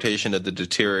interpretation of the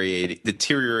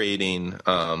deteriorating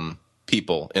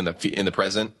people in the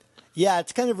present. Yeah,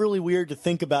 it's kind of really weird to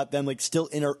think about them like still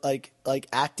like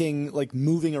acting, like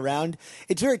moving around.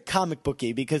 It's very comic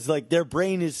booky because like their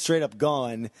brain is straight up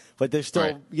gone, but they're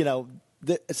still,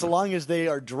 so long as they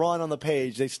are drawn on the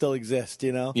page, they still exist,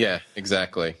 Yeah,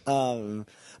 exactly. But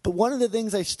one of the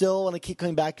things I still want to keep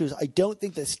coming back to is I don't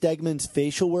think that Stegman's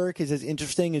facial work is as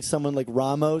interesting as someone like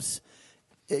Ramos.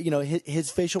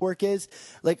 His facial work is.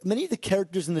 Like many of the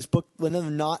characters in this book, when they're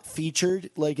not featured,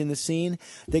 like in the scene,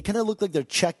 they kind of look like they're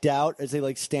checked out as they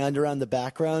like stand around the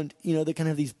background. They kind of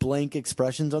have these blank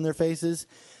expressions on their faces.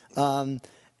 And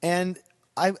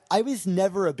I was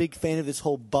never a big fan of this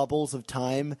whole bubbles of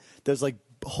time. Those like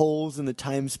holes in the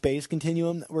time-space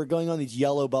continuum that were going on, these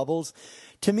yellow bubbles.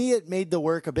 To me, it made the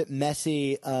work a bit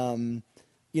messy. For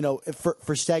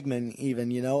Stegman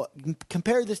even,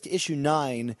 compare this to issue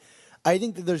 9. I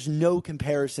think that there's no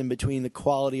comparison between the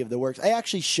quality of the works. I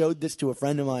actually showed this to a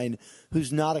friend of mine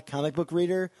who's not a comic book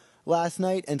reader last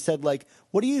night and said, like,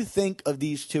 what do you think of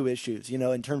these two issues,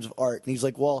 in terms of art? And he's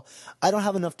like, well, I don't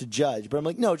have enough to judge. But I'm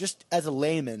like, no, just as a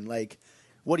layman, like,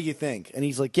 what do you think? And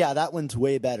he's like, yeah, that one's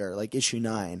way better, like issue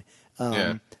 9.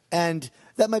 And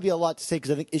that might be a lot to say because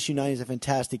I think issue 9 is a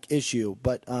fantastic issue.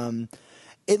 But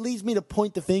it leads me to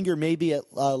point the finger maybe at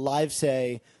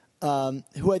Livesay,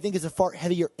 who I think is a far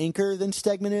heavier inker than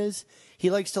Stegman is.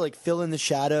 He likes to like fill in the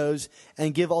shadows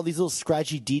and give all these little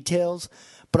scratchy details.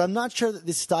 But I'm not sure that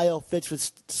this style fits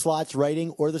with Slott's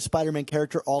writing or the Spider-Man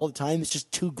character all the time. It's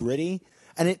just too gritty.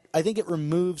 And I think it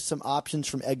removes some options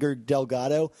from Edgar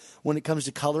Delgado when it comes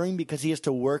to coloring because he has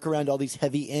to work around all these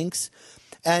heavy inks.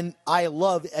 And I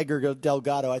love Edgar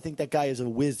Delgado. I think that guy is a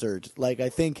wizard. Like, I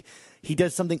think he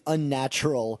does something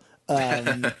unnatural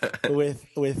with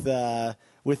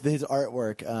his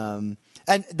artwork.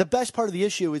 And the best part of the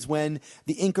issue is when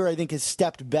the inker, I think, has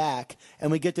stepped back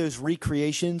and we get those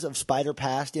recreations of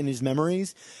Spider-Past in his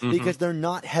memories because they're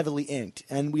not heavily inked.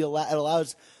 And it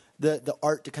allows the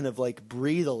art to kind of like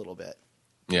breathe a little bit.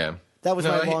 Yeah. That was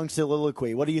my long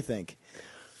soliloquy. What do you think?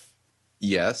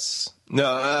 Yes.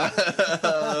 No.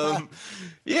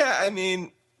 Yeah, I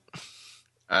mean,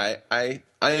 I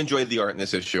enjoyed the art in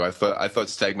this issue. I thought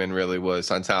Stegman really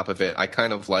was on top of it. I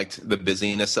kind of liked the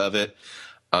busyness of it,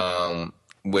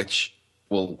 which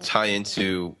will tie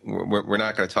into. We're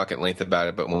not going to talk at length about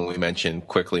it, but when we mention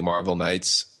quickly Marvel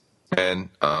Knights, and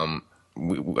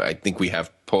I think we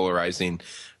have polarizing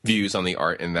views on the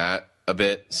art in that a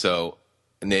bit. So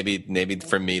maybe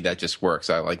for me that just works.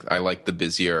 I like the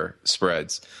busier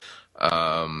spreads,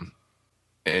 and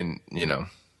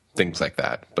things like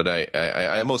that. But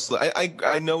I mostly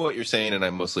I know what you're saying and I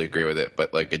mostly agree with it.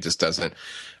 But like it just doesn't.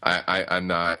 I'm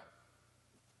not.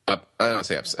 I don't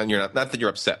say upset. And you're not that you're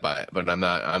upset by it, but I'm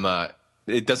not.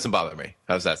 It doesn't bother me.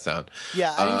 How's that sound?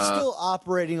 Yeah, I'm still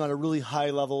operating on a really high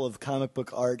level of comic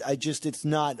book art. It's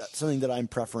not something that I'm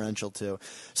preferential to.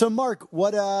 So, Mark,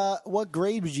 what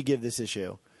grade would you give this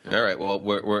issue? All right. Well,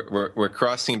 we're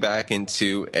crossing back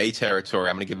into A territory.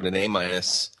 I'm going to give it an A-,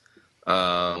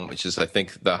 which is I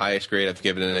think the highest grade I've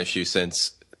given an issue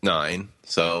since 9.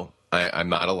 So I'm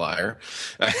not a liar.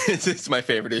 It's my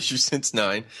favorite issue since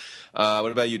 9.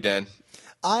 What about you, Dan?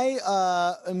 I'm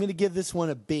going to give this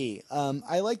one a B.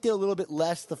 I liked it a little bit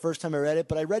less the first time I read it,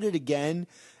 but I read it again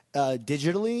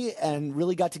digitally and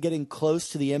really got to getting close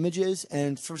to the images.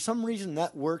 And for some reason,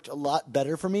 that worked a lot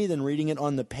better for me than reading it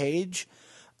on the page.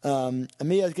 And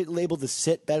maybe I was able to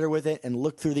sit better with it and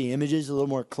look through the images a little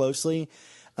more closely.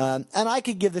 And I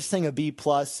could give this thing a B+.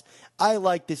 I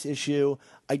like this issue.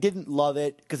 I didn't love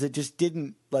it because it just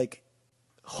didn't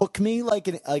hook me I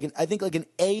think like an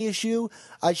A issue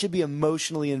I should be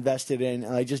emotionally invested in,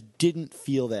 and I just didn't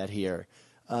feel that here.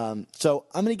 So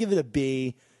I'm going to give it a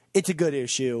B. It's a good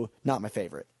issue, not my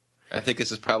favorite. I think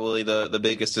this is probably the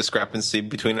biggest discrepancy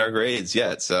between our grades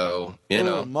yet. So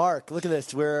Mark, look at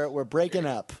this. We're breaking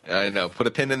up. I know. Put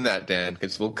a pin in that, Dan,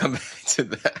 because we'll come back to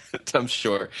that. I'm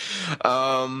sure.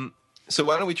 So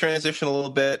why don't we transition a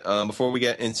little bit before we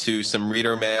get into some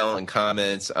reader mail and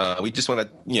comments? We just want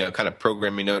to, kind of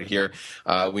programming note here.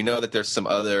 We know that there's some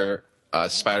other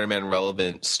Spider-Man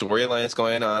relevant storylines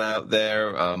going on out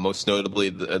there. Most notably,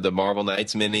 the Marvel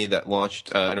Knights mini that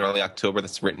launched in early October.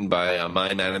 That's written by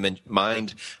Mind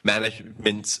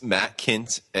Management's Matt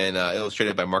Kint and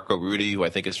illustrated by Marco Rudy, who I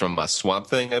think is from Swamp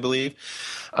Thing, I believe.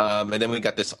 And then we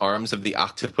got this Arms of the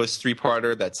Octopus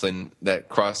three-parter that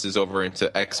crosses over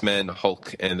into X-Men,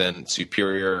 Hulk, and then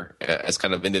Superior as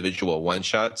kind of individual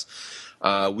one-shots.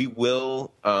 We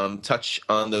will touch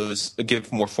on those,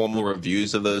 give more formal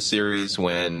reviews of those series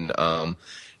when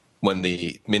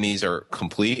the minis are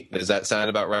complete. Does that sound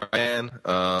about right, Ryan?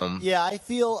 Yeah, I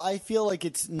feel like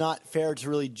it's not fair to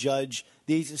really judge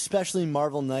these, especially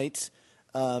Marvel Knights,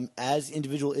 as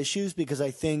individual issues, because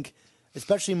I think,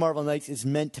 especially Marvel Knights, is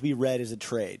meant to be read as a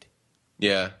trade.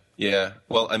 Yeah.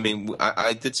 Well, I mean,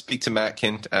 I did speak to Matt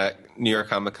Kint at New York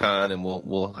Comic Con, and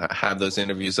we'll have those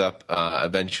interviews up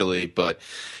eventually. But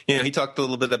he talked a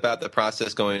little bit about the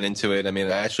process going into it. I mean,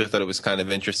 I actually thought it was kind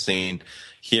of interesting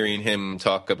hearing him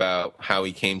talk about how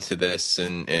he came to this,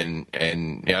 and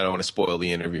I don't want to spoil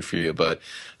the interview for you, but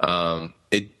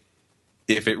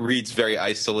if it reads very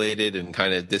isolated and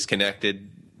kind of disconnected,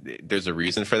 there's a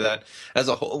reason for that. As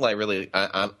a whole,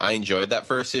 I enjoyed that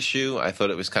first issue. I thought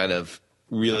it was kind of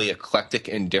really eclectic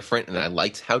and different, and I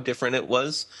liked how different it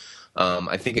was.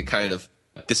 I think it kind of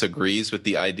disagrees with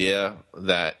the idea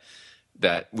that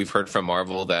we've heard from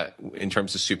Marvel that in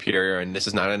terms of Superior, and this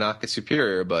is not a knock at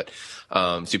Superior, but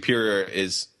Superior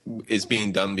is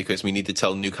being done because we need to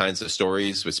tell new kinds of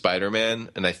stories with Spider-Man,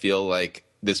 and I feel like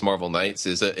this Marvel Knights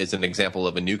is an example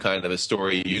of a new kind of a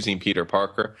story using Peter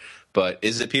Parker. But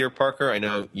is it Peter Parker? I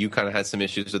know you kind of had some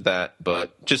issues with that,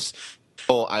 but just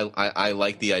I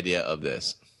like the idea of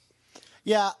this.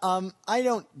 Yeah, I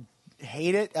don't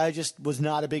hate it. I just was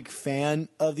not a big fan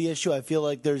of the issue. I feel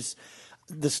like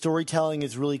the storytelling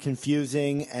is really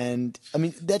confusing, and I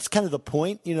mean that's kind of the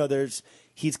point.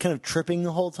 He's kind of tripping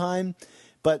the whole time,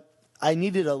 but I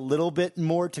needed a little bit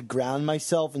more to ground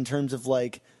myself in terms of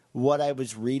what I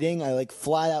was reading. I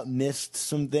flat out missed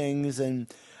some things,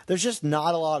 and there's just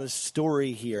not a lot of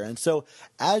story here. And so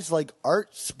as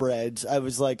art spreads, I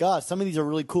was like, some of these are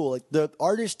really cool. The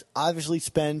artist obviously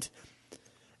spent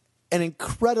an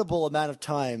incredible amount of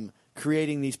time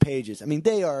creating these pages. I mean,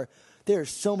 there's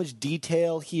so much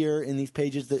detail here in these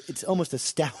pages that it's almost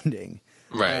astounding.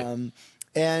 Right.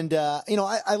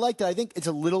 I like that. I think it's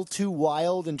a little too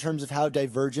wild in terms of how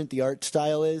divergent the art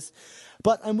style is.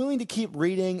 But I'm willing to keep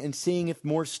reading and seeing if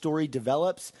more story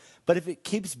develops. But if it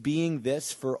keeps being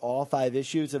this for all 5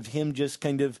 issues of him just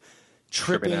kind of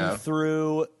tripping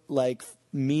through,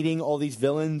 meeting all these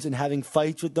villains and having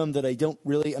fights with them that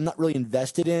I'm not really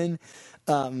invested in,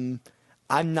 I'm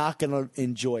not going to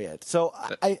enjoy it. So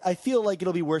I feel like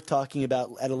it'll be worth talking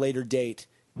about at a later date.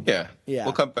 Yeah.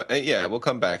 We'll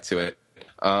come back to it.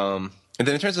 And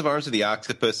then in terms of Arms of the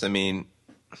Octopus, I mean,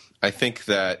 I think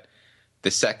that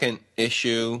the second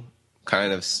issue,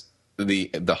 kind of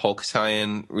the Hulk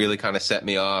tie-in, really kind of set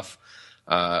me off.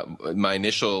 My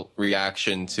initial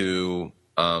reaction to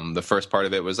the first part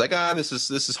of it was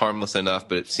this is harmless enough,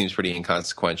 but it seems pretty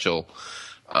inconsequential.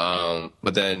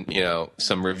 But then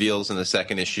some reveals in the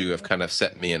second issue have kind of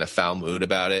set me in a foul mood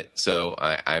about it. So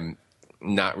I'm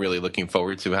not really looking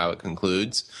forward to how it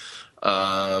concludes.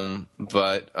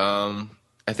 But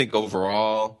I think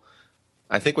overall,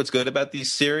 I think what's good about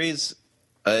these series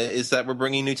is that we're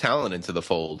bringing new talent into the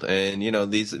fold, and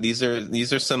these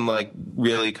are some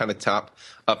really kind of top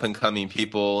up and coming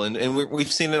people, and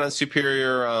we've seen it on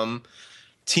Superior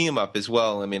team up as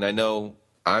well. I mean, I know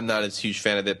I'm not a huge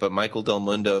fan of it, but Michael Del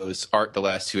Mundo's art the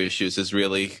last 2 issues has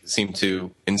really seemed to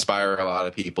inspire a lot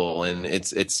of people, and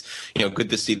it's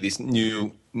good to see these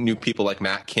new people like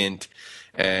Matt Kint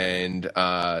and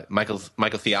Michael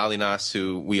Fialinas,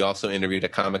 who we also interviewed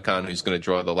at Comic-Con, who's going to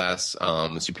draw the last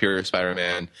Superior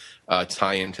Spider-Man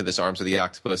tie-in to this Arms of the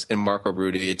Octopus, and Marco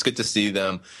Rudy. It's good to see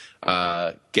them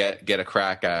get a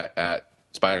crack at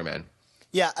Spider-Man.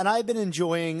 Yeah, and I've been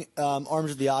enjoying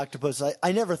Arms of the Octopus.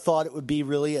 I never thought it would be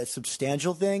really a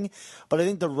substantial thing, but I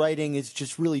think the writing is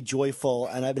just really joyful,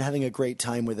 and I've been having a great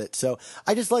time with it. So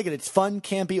I just like it. It's fun,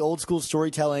 campy, old-school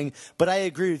storytelling, but I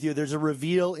agree with you. There's a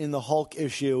reveal in the Hulk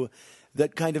issue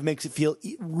that kind of makes it feel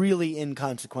really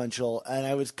inconsequential, and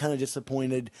I was kind of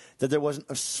disappointed that there wasn't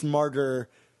a smarter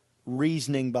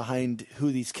reasoning behind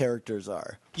who these characters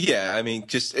are. Yeah, I mean,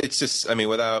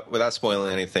 without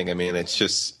spoiling anything, I mean, it's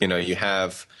just, you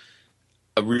have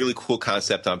a really cool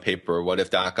concept on paper. What if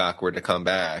Doc Ock were to come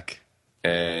back?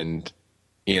 And,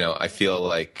 I feel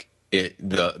like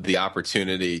the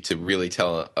opportunity to really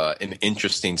tell an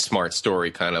interesting, smart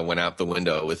story kind of went out the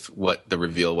window with what the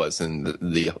reveal was in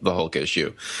the Hulk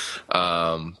issue.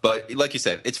 But like you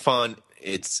said, it's fun.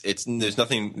 It's there's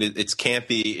nothing. It's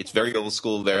campy. It's very old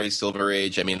school, very Silver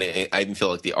Age. I mean, I even feel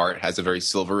like the art has a very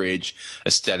Silver Age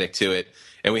aesthetic to it.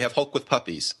 And we have Hulk with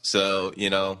puppies. So,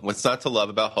 what's not to love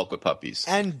about Hulk with puppies?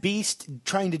 And Beast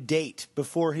trying to date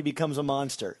before he becomes a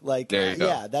monster. Like, there you go.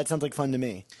 Yeah, that sounds like fun to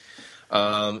me.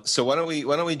 So why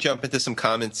don't we jump into some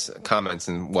comments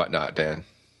and whatnot, Dan?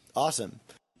 Awesome.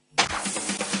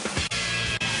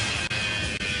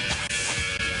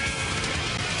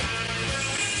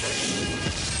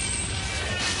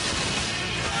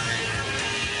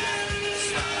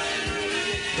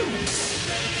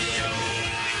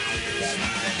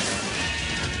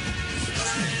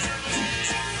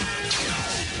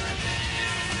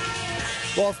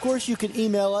 Well, of course, you can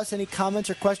email us any comments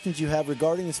or questions you have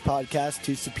regarding this podcast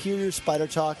to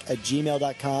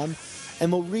superiorspidertalk@gmail.com,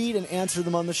 and we'll read and answer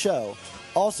them on the show.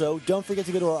 Also, don't forget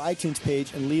to go to our iTunes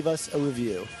page and leave us a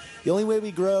review. The only way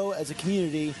we grow as a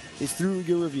community is through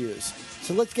your reviews.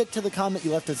 So let's get to the comment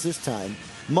you left us this time.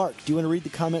 Mark, do you want to read the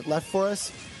comment left for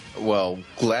us? Well,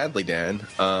 gladly, Dan.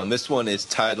 This one is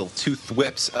titled Tooth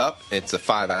Whips Up. It's a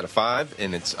 5 out of 5,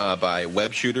 and it's by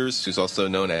Web Shooters, who's also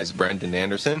known as Brendan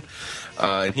Anderson.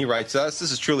 And he writes us,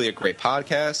 "This is truly a great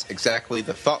podcast, exactly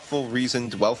the thoughtful,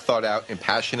 reasoned, well-thought-out, and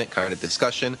passionate kind of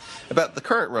discussion about the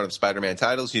current run of Spider-Man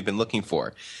titles you've been looking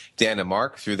for. Dan and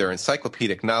Mark, through their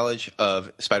encyclopedic knowledge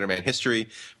of Spider-Man history,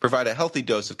 provide a healthy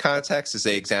dose of context as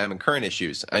they examine current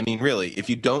issues. I mean, really, if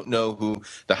you don't know who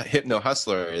the Hypno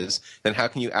Hustler is, then how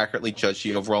can you accurately judge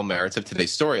the overall merits of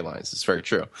today's storylines?" It's very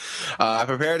true.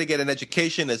 Prepare to get an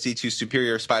education as the two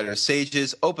superior Spider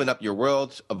sages open up your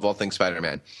world of all things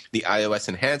Spider-Man. The iOS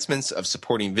enhancements of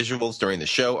supporting visuals during the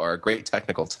show are a great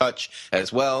technical touch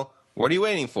as well. What are you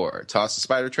waiting for? Toss the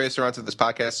Spider Tracer onto this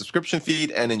podcast subscription feed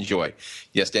and enjoy.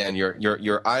 Yes, Dan, your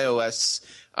iOS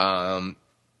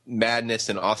madness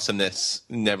and awesomeness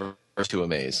never to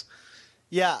amaze.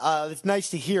 Yeah, it's nice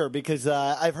to hear because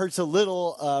I've heard so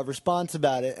little response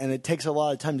about it, and it takes a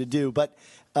lot of time to do. But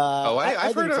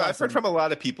I've heard from a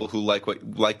lot of people who like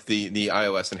the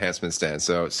iOS enhancements, Dan.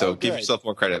 So give yourself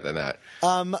more credit than that.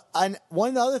 And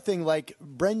one other thing, like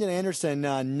Brendan Anderson,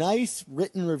 nice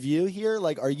written review here.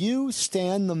 Like, are you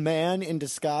Stan the Man in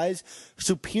disguise?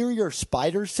 Superior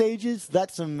Spider Sages?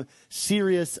 That's some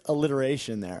serious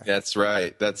alliteration there. That's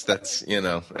right. That's that's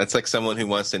like someone who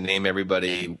wants to name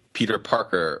everybody Peter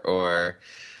Parker or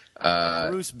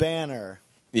Bruce Banner.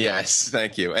 Yes,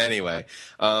 thank you. Anyway,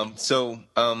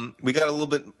 we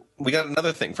got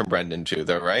another thing from Brendan too,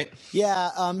 though, right?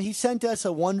 Yeah, he sent us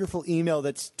a wonderful email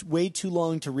that's way too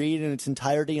long to read in its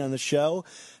entirety on the show.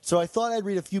 So I thought I'd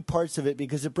read a few parts of it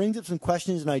because it brings up some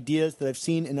questions and ideas that I've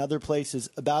seen in other places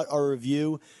about our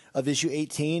review of issue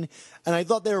 18, and I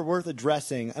thought they were worth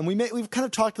addressing. And we've kind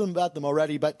of talked to them about them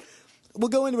already, but we'll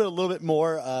go into it a little bit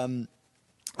more.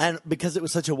 And because it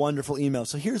was such a wonderful email.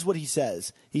 So here's what he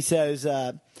says. He says,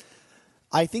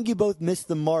 I think you both missed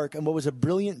the mark on what was a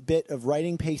brilliant bit of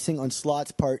writing pacing on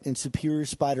Slott's part in Superior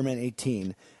Spider-Man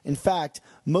 18. In fact,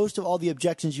 most of all the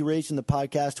objections you raised in the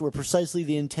podcast were precisely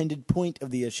the intended point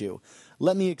of the issue.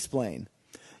 Let me explain.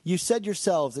 You said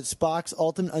yourselves that Spock's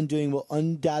ultimate undoing will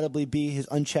undoubtedly be his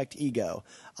unchecked ego.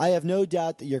 I have no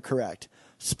doubt that you're correct.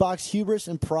 Spock's hubris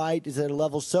and pride is at a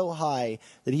level so high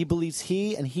that he believes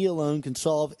he and he alone can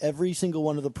solve every single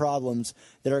one of the problems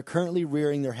that are currently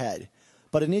rearing their head.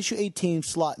 But in issue 18,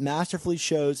 Slott masterfully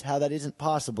shows how that isn't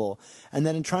possible, and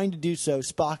that in trying to do so,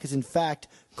 Spock is in fact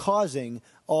causing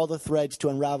all the threads to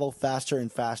unravel faster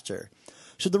and faster.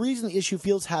 So the reason the issue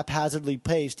feels haphazardly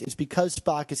paced is because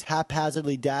Spock is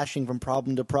haphazardly dashing from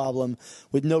problem to problem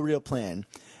with no real plan.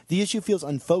 The issue feels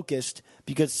unfocused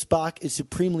because Spock is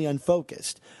supremely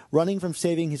unfocused, running from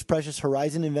saving his precious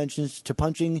Horizon inventions to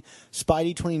punching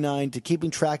Spidey 29 to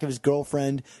keeping track of his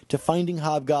girlfriend to finding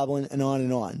Hobgoblin and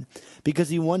on, because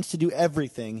he wants to do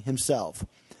everything himself.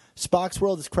 Spock's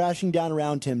world is crashing down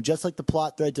around him, just like the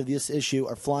plot threads of this issue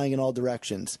are flying in all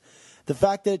directions. The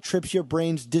fact that it trips your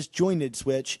brain's disjointed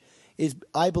switch is,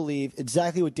 I believe,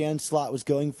 exactly what Dan Slott was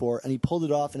going for, and he pulled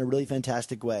it off in a really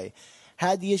fantastic way.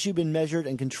 Had the issue been measured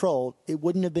and controlled, it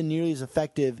wouldn't have been nearly as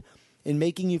effective in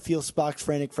making you feel Spock's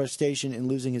frantic frustration in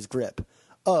losing his grip.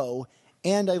 Oh,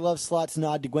 and I love Slott's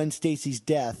nod to Gwen Stacy's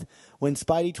death when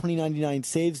Spidey 2099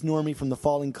 saves Normie from the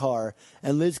falling car,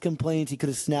 and Liz complains he could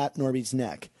have snapped Normie's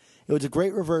neck. It was a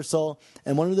great reversal,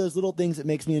 and one of those little things that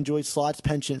makes me enjoy Slott's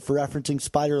penchant for referencing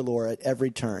spider lore at every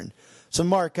turn. So,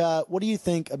 Mark, what do you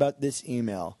think about this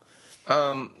email?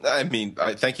 I mean,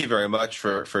 thank you very much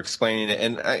for explaining it,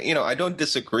 and I don't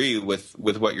disagree with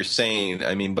what you're saying.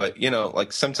 I mean, but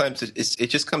like sometimes it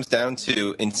just comes down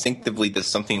to instinctively, does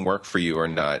something work for you or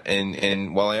not?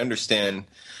 And while I understand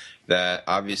that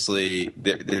obviously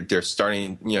they're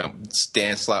starting,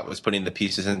 Dan Slott was putting the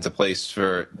pieces into place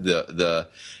for the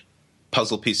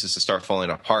puzzle pieces to start falling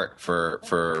apart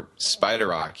for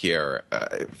Spider-Rock here.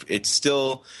 It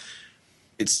still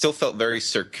felt very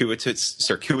circuitous.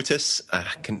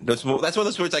 That's one of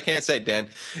those words I can't say, Dan.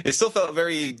 It still felt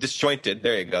very disjointed.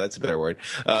 There you go. That's a better word.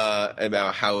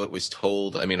 About how it was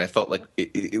told. I mean, I felt like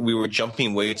we were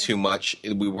jumping way too much.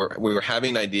 We were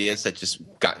having ideas that just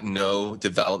got no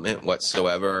development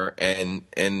whatsoever. And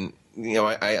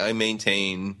I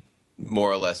maintain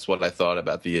more or less what I thought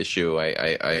about the issue.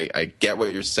 I get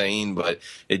what you're saying, but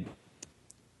it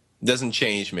doesn't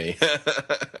change me.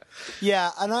 Yeah,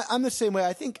 and I'm the same way.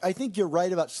 I think you're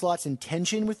right about Slott's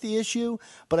intention with the issue,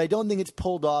 but I don't think it's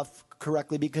pulled off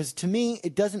correctly because to me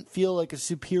it doesn't feel like a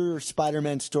Superior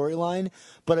Spider-Man storyline,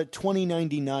 but a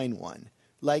 2099 one.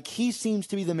 Like, he seems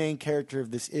to be the main character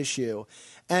of this issue,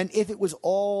 and if it was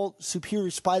all Superior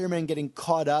Spider-Man getting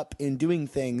caught up in doing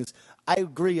things, I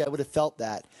agree, I would have felt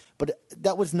that, but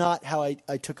that was not how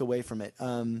I took away from it.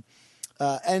 And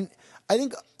I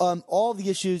think all the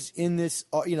issues in this,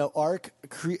 arc,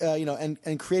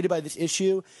 and created by this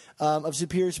issue of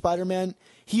Superior Spider-Man,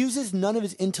 he uses none of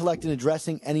his intellect in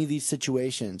addressing any of these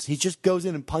situations. He just goes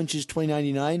in and punches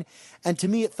 2099, and to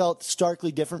me, it felt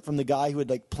starkly different from the guy who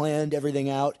had planned everything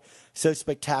out so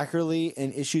spectacularly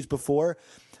in issues before.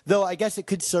 Though I guess it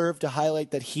could serve to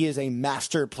highlight that he is a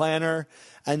master planner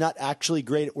and not actually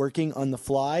great at working on the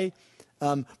fly.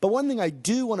 But one thing I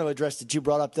do want to address that you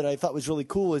brought up that I thought was really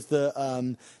cool is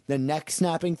the neck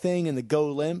snapping thing and the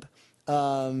go limp.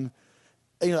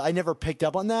 I never picked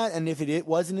up on that, and if it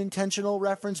was an intentional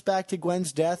reference back to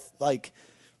Gwen's death,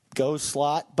 go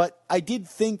Slott. But I did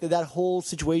think that whole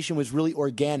situation was really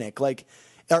organic,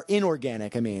 or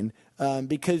inorganic. I mean,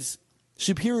 because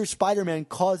Superior Spider-Man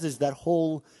causes that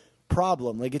whole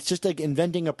problem. It's just like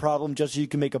inventing a problem just so you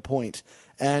can make a point,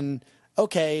 and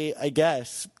okay, I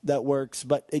guess that works,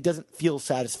 but it doesn't feel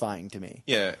satisfying to me.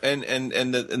 Yeah, and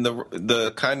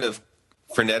the kind of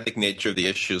frenetic nature of the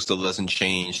issue still doesn't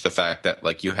change the fact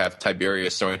that you have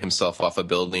Tiberius throwing himself off a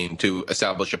building to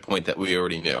establish a point that we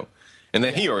already knew, and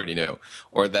that he already knew,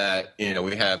 or that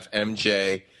we have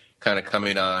MJ kind of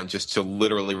coming on just to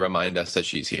literally remind us that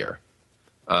she's here.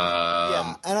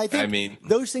 Yeah, and I think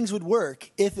those things would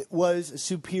work if it was a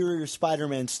Superior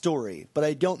Spider-Man story, but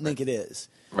I don't think it is.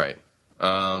 Right.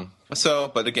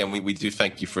 But again, we do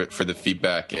thank you for the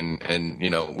feedback, and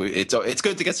it's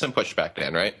good to get some pushback,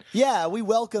 Dan, right? Yeah, we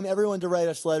welcome everyone to write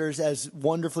us letters as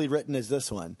wonderfully written as this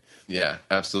one. Yeah,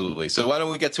 absolutely. So why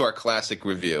don't we get to our classic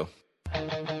review?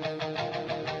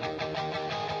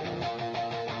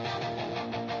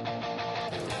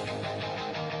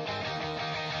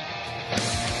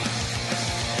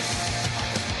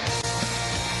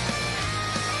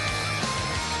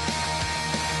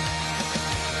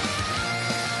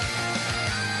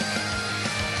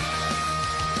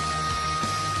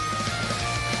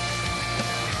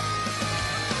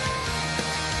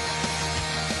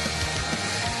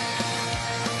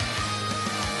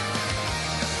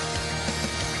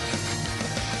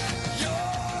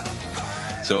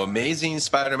 So Amazing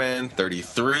Spider-Man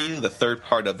 33, the third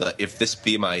part of the If This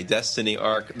Be My Destiny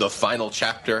arc, the final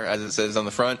chapter, as it says on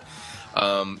the front.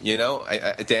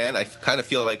 Dan, I kind of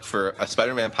feel like for a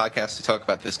Spider-Man podcast to talk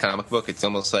about this comic book, it's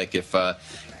almost like if, for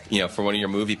one of your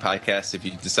movie podcasts, if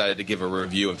you decided to give a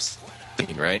review of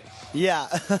something, right? Yeah,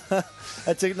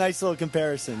 that's a nice little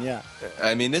comparison. Yeah,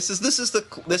 I mean, this is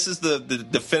the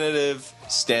definitive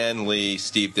Stan Lee,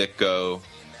 Steve Ditko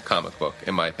comic book,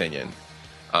 in my opinion.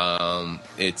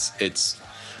 It's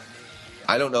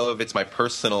I don't know if it's my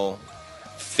personal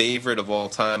favorite of all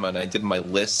time, and I did my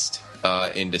list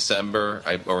in December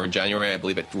or in January. I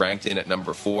believe it ranked in at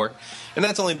number 4, and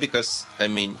that's only because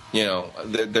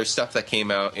there's stuff that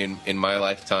came out in my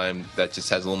lifetime that just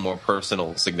has a little more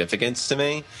personal significance to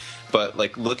me. But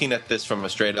looking at this from a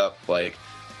straight up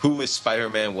who is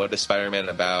Spider-Man? What is Spider-Man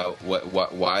about?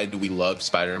 Why do we love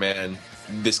Spider-Man?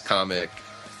 This comic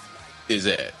is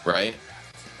it, right?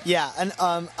 Yeah, and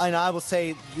I will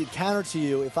say the counter to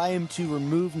you, if I am to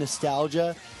remove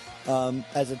nostalgia,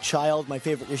 as a child, my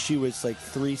favorite issue was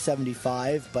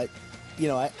 375, but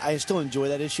I still enjoy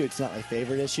that issue. It's not my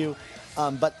favorite issue,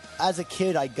 but as a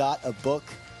kid, I got a book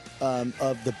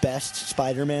of the best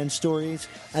Spider-Man stories,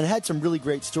 and it had some really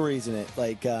great stories in it,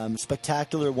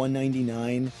 Spectacular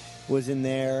 199 was in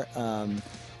there.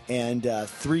 and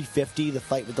 350, the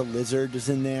fight with the lizard, is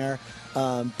in there.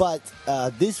 But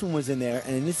this one was in there,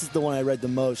 and this is the one I read the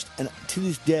most. And to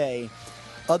this day,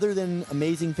 other than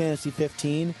Amazing Fantasy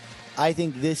 15, I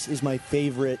think this is my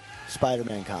favorite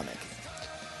Spider-Man comic.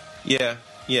 Yeah.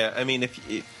 I mean,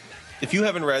 if you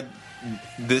haven't read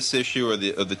this issue or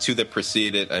the two that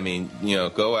precede it, I mean,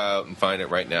 go out and find it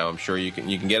right now. I'm sure you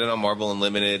can get it on Marvel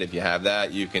Unlimited. If you have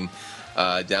that, you can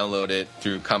download it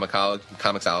through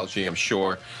Comixology, I'm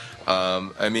sure.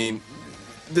 I mean,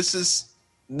 this is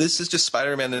just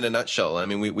Spider-Man in a nutshell. I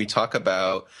mean, we talk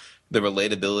about the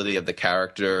relatability of the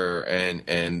character,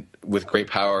 and with great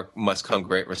power must come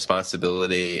great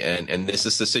responsibility, and this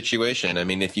is the situation. I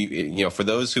mean, if you for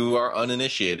those who are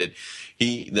uninitiated,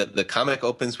 the comic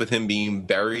opens with him being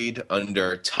buried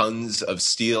under tons of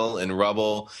steel and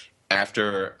rubble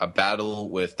after a battle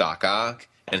with Doc Ock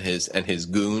and his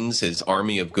goons, his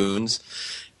army of goons.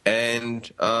 And,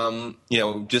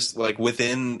 just like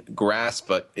within grasp,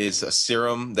 but is a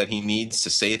serum that he needs to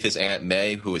save his Aunt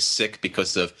May, who is sick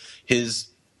because of his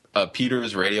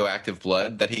Peter's radioactive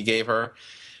blood that he gave her.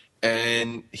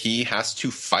 And he has to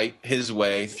fight his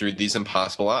way through these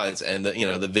impossible odds. And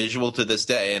the visual to this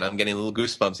day, and I'm getting a little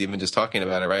goosebumps even just talking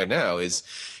about it right now, is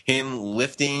him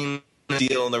lifting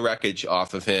steel and the wreckage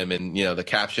off of him, and the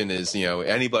caption is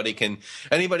anybody can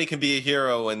be a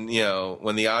hero when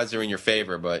when the odds are in your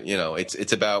favor, but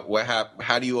it's about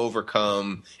how do you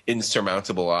overcome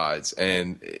insurmountable odds,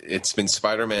 and it's been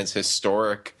Spider-Man's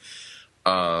historic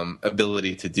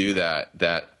ability to do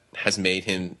that has made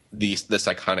him this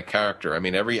iconic character. I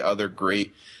mean, every other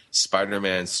great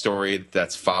Spider-Man story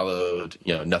that's followed,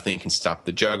 Nothing Can Stop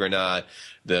the Juggernaut,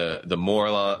 the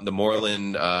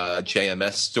Moreland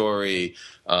JMS story.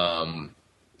 I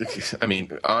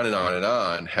mean, on and on and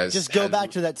on. Just go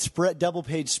back to that double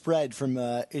page spread from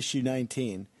issue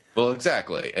 19. Well,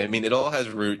 exactly. I mean, it all has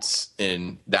roots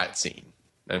in that scene.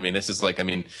 I mean, this is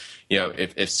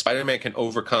if Spider-Man can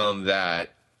overcome that,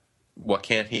 what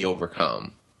can't he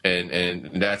overcome?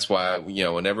 And that's why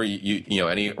whenever you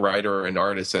any writer and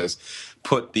artist says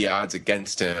put the odds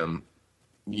against him,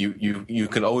 you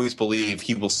can always believe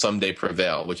he will someday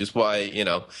prevail, which is why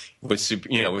with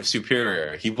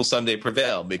Superior he will someday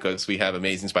prevail, because we have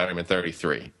Amazing Spider-Man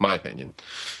 33, my opinion.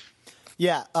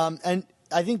 Yeah, and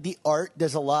I think the art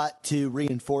does a lot to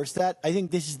reinforce that. I think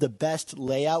this is the best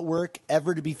layout work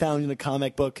ever to be found in a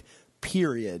comic book,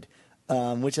 period.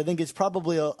 Which I think is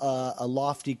probably a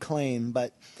lofty claim,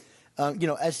 but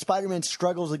as Spider-Man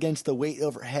struggles against the weight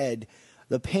overhead,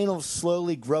 the panels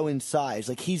slowly grow in size.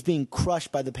 Like, he's being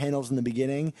crushed by the panels in the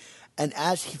beginning, and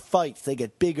as he fights, they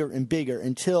get bigger and bigger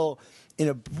until, in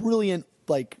a brilliant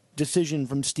decision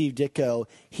from Steve Ditko,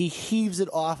 he heaves it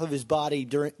off of his body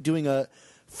doing a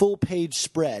full page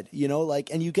spread,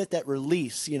 and you get that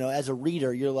release, as a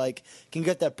reader, you're can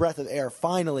get that breath of air.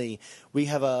 Finally, we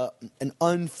have an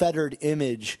unfettered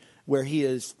image where he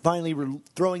is finally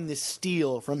throwing this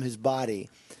steel from his body.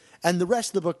 And the rest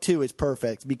of the book, too, is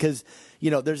perfect because,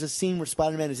 there's a scene where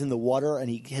Spider-Man is in the water and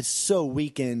he has so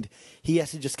weakened, he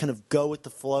has to just kind of go with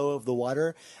the flow of the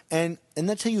water. And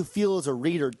that's how you feel as a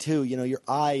reader, too. Your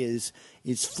eye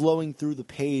is flowing through the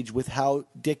page with how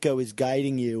Ditko is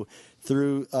guiding you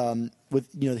through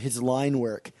with his line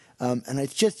work, and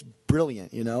it's just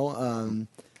brilliant.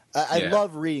 I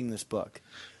love reading this book.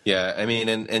 Yeah, I mean,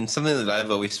 and something that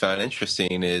I've always found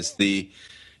interesting is the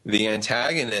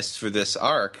antagonist for this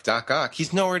arc, Doc Ock.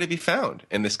 He's nowhere to be found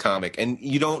in this comic, and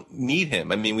you don't need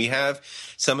him. I mean, we have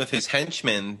some of his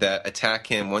henchmen that attack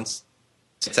him once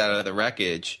it's out of the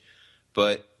wreckage,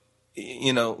 but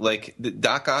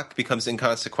Doc Ock becomes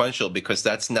inconsequential because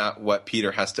that's not what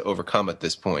Peter has to overcome at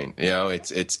this point.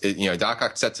 Doc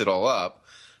Ock sets it all up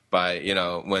by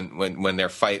when their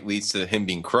fight leads to him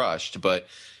being crushed, but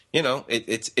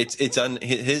his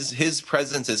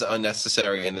presence is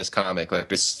unnecessary in this comic.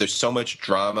 There's so much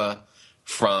drama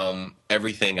from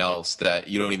everything else that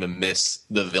you don't even miss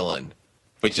the villain,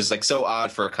 which is so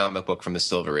odd for a comic book from the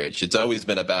Silver Age. It's always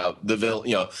been about the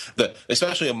villain,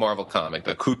 especially a Marvel comic,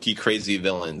 the kooky, crazy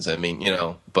villains. I mean,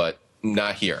 but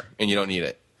not here, and you don't need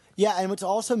it. Yeah, and what's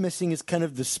also missing is kind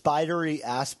of the spidery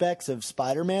aspects of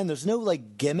Spider-Man. There's no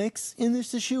like gimmicks in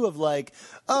this issue of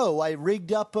I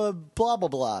rigged up a blah blah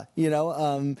blah.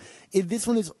 This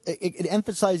one it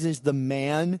emphasizes the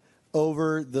man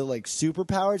over the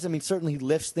superpowers. I mean, certainly he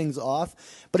lifts things off,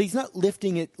 but he's not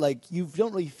lifting it you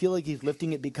don't really feel like he's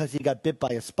lifting it because he got bit by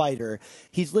a spider.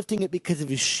 He's lifting it because of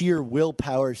his sheer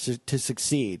willpower to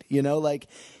succeed.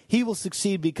 He will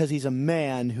succeed because he's a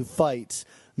man who fights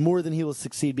more than he will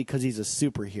succeed because he's a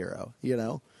superhero.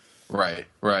 Right.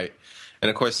 And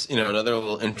of course, another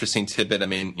little interesting tidbit. I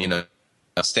mean,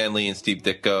 Stan Lee and Steve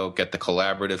Ditko get the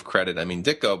collaborative credit. I mean,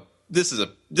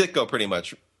 Ditko pretty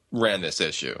much ran this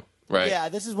issue, right? Yeah,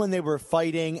 this is when they were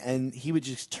fighting, and he would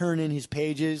just turn in his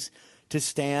pages to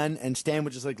Stan, and Stan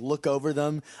would just like look over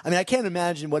them. I mean, I can't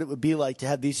imagine what it would be like to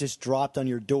have these just dropped on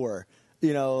your door.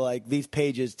 You know, like these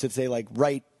pages to say like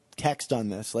write text on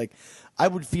this. Like, I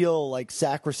would feel like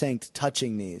sacrosanct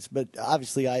touching these, but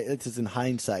obviously, this is in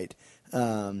hindsight.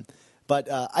 But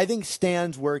I think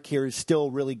Stan's work here is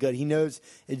still really good. He knows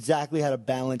exactly how to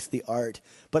balance the art.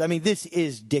 But I mean, this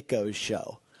is Ditko's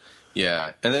show.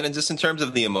 Yeah, and then just in terms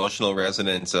of the emotional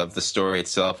resonance of the story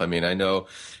itself, I mean, I know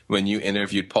when you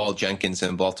interviewed Paul Jenkins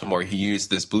in Baltimore, he used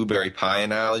this blueberry pie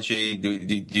analogy.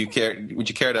 Would you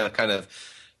care to kind of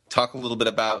talk a little bit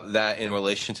about that in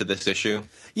relation to this issue?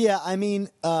 Yeah, I mean,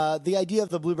 the idea of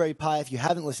the blueberry pie, if you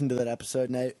haven't listened to that episode,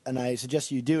 and I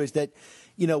suggest you do, is that,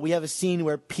 you know, we have a scene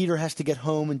where Peter has to get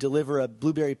home and deliver a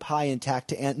blueberry pie intact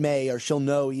to Aunt May, or she'll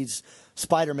know he's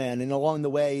Spider-Man, and along the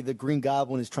way, the Green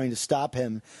Goblin is trying to stop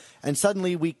him. And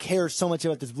suddenly we care so much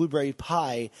about this blueberry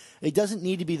pie. It doesn't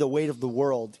need to be the weight of the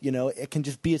world, you know. It can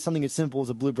just be something as simple as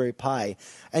a blueberry pie.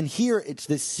 And here it's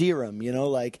this serum, you know,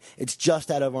 like it's just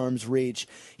out of arm's reach.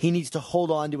 He needs to hold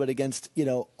on to it against, you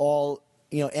know, all,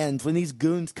 you know, ends. When these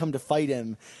goons come to fight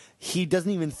him, he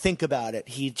doesn't even think about it.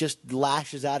 He just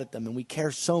lashes out at them. And we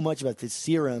care so much about this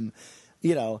serum,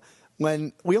 you know.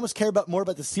 When we almost care more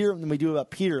about the serum than we do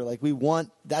about Peter. Like,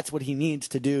 that's what he needs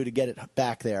to do to get it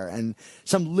back there. And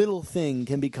some little thing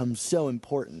can become so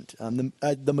important. The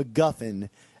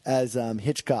MacGuffin, as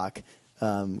Hitchcock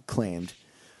claimed.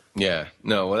 Yeah,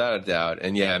 no, without a doubt.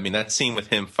 And yeah, I mean, that scene with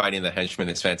him fighting the henchman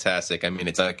is fantastic. I mean,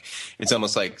 it's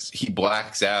almost like he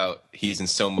blacks out. He's in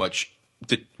so much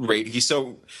he's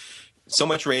so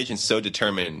much rage and so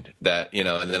determined that, you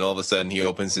know, and then all of a sudden he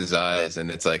opens his eyes and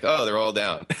it's like, oh, they're all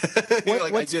down.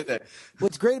 I did that.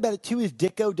 What's great about it, too, is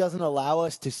Ditko doesn't allow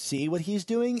us to see what he's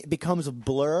doing. It becomes a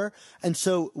blur. And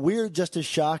so we're just as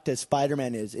shocked as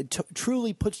Spider-Man is. It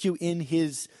truly puts you in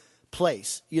his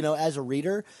place, you know, as a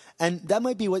reader. And that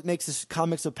might be what makes this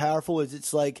comic so powerful, is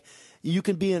it's like you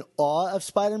can be in awe of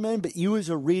Spider-Man, but you as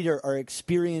a reader are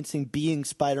experiencing being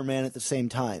Spider-Man at the same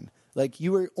time. Like,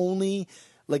 you are only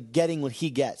like getting what he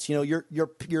gets. You know,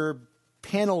 your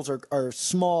panels are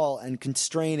small and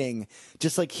constraining,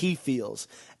 just like he feels.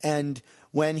 And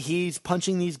when he's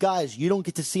punching these guys, you don't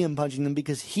get to see him punching them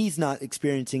because he's not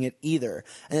experiencing it either.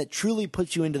 And it truly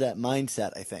puts you into that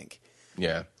mindset, I think.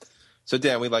 Yeah. So,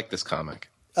 Dan, we like this comic.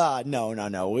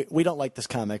 No. We don't like this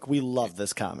comic. We love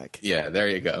this comic. Yeah, there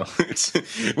you go.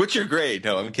 What's your grade?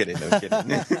 No, I'm kidding.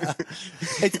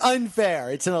 It's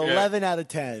unfair. It's an 11 out of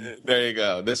 10. There you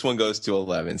go. This one goes to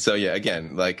 11. So, yeah,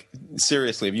 again, like,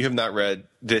 seriously, if you have not read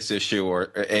this issue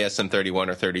or ASM 31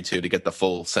 or 32 to get the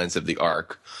full sense of the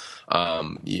arc,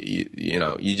 you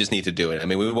know, you just need to do it. I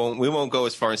mean, we won't go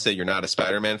as far as say you're not a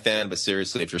Spider-Man fan, but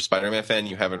seriously, if you're a Spider-Man fan,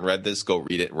 you haven't read this, go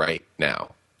read it right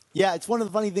now. Yeah, it's one of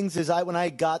the funny things is when I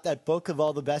got that book of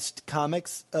all the best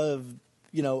comics of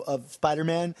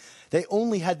Spider-Man, they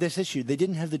only had this issue. They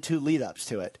didn't have the two lead-ups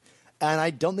to it. And I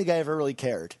don't think I ever really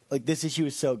cared. Like, this issue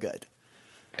is so good.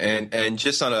 And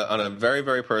just on a very,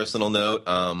 very personal note,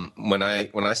 when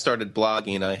I started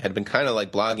blogging, I had been kind of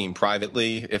like blogging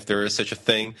privately, if there is such a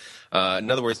thing.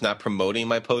 In other words, not promoting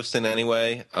my post in any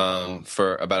way,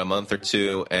 for about a month or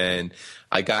two. And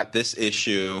I got this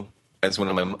issue as one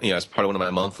of my, you know, as part of one of my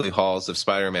monthly hauls of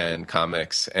Spider-Man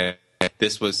comics, and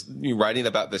this was writing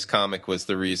about this comic was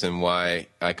the reason why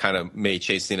I kind of made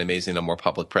Chasing Amazing a more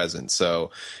public presence.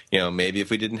 So, you know, maybe if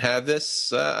we didn't have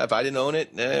this, if I didn't own it,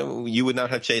 you would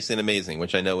not have Chasing Amazing,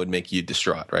 which I know would make you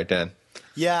distraught, right, Dan?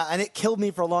 Yeah, and it killed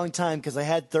me for a long time because I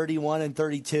had 31 and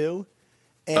 32.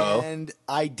 And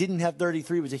I didn't have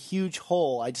 33. It was a huge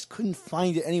hole. I just couldn't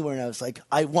find it anywhere. And I was like,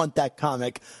 I want that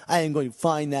comic. I am going to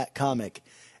find that comic.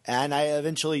 And I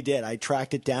eventually did. I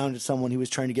tracked it down to someone who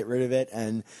was trying to get rid of it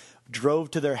and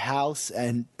drove to their house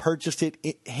and purchased it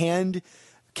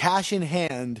cash in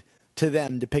hand to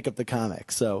them to pick up the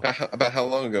comic. So about how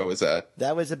long ago was that?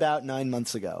 That was about 9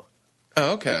 months ago.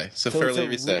 Oh, okay. So fairly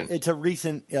recent. It's a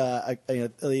recent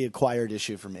acquired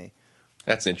issue for me.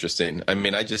 That's interesting. I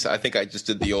mean, I think I just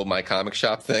did the old My Comic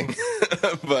Shop thing,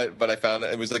 but I found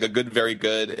it was like a good, very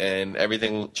good, and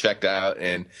everything checked out,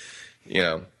 and you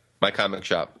know. My Comic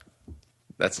Shop.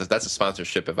 That's a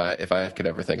sponsorship if I could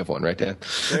ever think of one, right, Dan?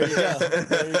 There you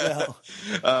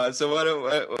go. So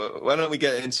why don't we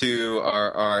get into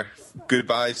our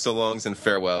goodbyes, so longs, and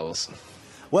farewells?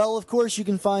 Well, of course, you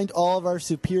can find all of our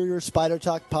Superior Spider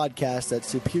Talk podcasts at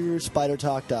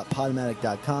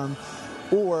superiorspidertalk.podomatic.com,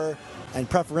 and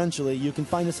preferentially, you can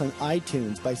find us on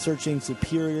iTunes by searching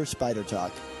Superior Spider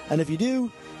Talk. And if you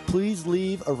do, please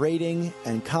leave a rating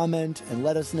and comment and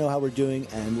let us know how we're doing.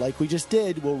 And like we just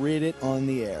did, we'll read it on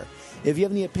the air. If you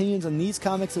have any opinions on these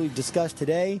comics that we've discussed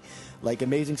today, like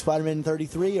Amazing Spider-Man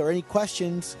 33, or any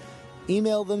questions,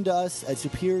 email them to us at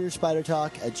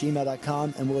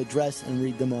superiorspidertalk@gmail.com, and we'll address and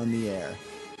read them on the air.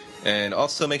 And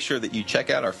also make sure that you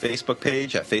check out our Facebook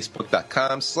page at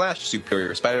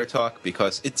facebook.com/Superior Spider Talk,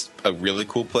 because it's a really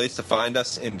cool place to find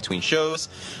us in between shows.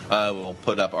 We'll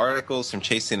put up articles from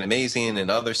Chasing Amazing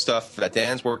and other stuff that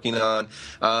Dan's working on.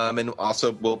 And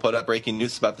also we'll put up breaking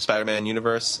news about the Spider-Man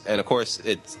universe. And of course,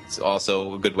 it's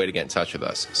also a good way to get in touch with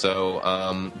us.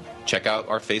 So check out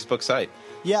our Facebook site.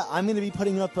 Yeah, I'm going to be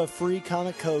putting up a free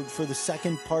comic code for the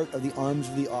second part of the Arms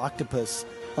of the Octopus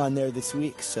on there this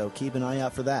week, so keep an eye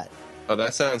out for that. Oh,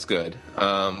 that sounds good.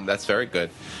 That's very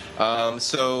good.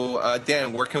 So,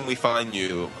 Dan, where can we find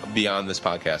you beyond this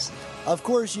podcast? Of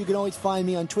course, you can always find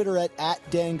me on Twitter at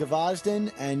Dan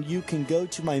Gvozden, and you can go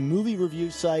to my movie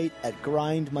review site at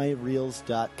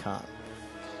grindmyreels.com.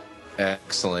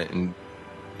 Excellent. And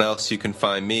else, you can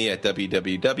find me at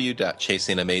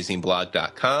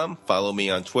www.chasingamazingblog.com. Follow me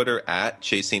on Twitter at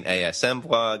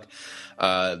ChasingASMblog.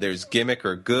 There's Gimmick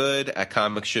or Good at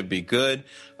Comics Should Be Good.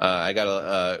 I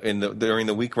got during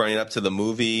the week running up to the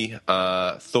movie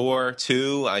Thor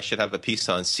 2, I should have a piece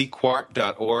on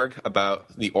sequart.org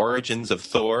about the origins of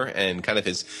Thor and kind of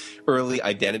his early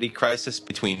identity crisis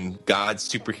between God,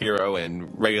 superhero,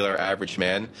 and regular average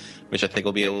man, which I think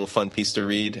will be a little fun piece to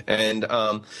read. And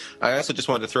I also just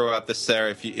wanted to throw out this, Sarah,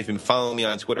 if you follow me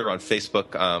on Twitter, on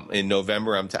Facebook, in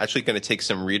November, I'm actually going to take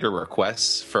some reader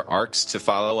requests for arcs to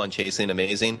follow on Chasing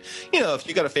Amazing. You know, if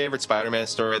you got a favorite Spider-Man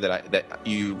story that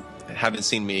you haven't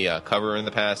seen me cover in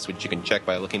the past, which you can check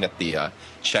by looking at the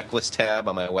checklist tab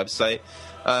on my website,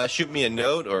 shoot me a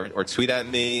note or tweet at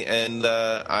me, and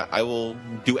I will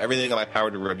do everything in my power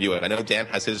to review it. I know Dan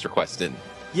has his request in.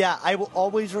 Yeah, I will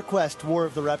always request War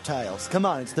of the Reptiles. Come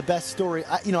on, it's the best story.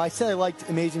 I said I liked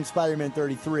Amazing Spider-Man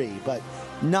 33, but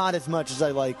not as much as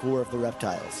I like War of the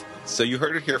Reptiles. So you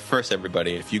heard it here first,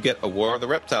 everybody. If you get a War of the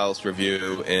Reptiles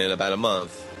review in about a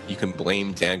month, you can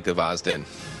blame Dan Gvozden.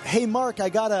 Hey, Mark, I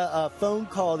got a phone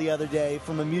call the other day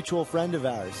from a mutual friend of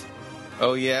ours.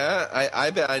 Oh, yeah? I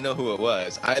bet I know who it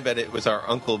was. I bet it was our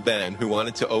Uncle Ben, who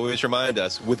wanted to always remind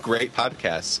us, with great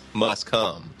podcasts must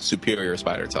come Superior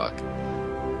Spider Talk.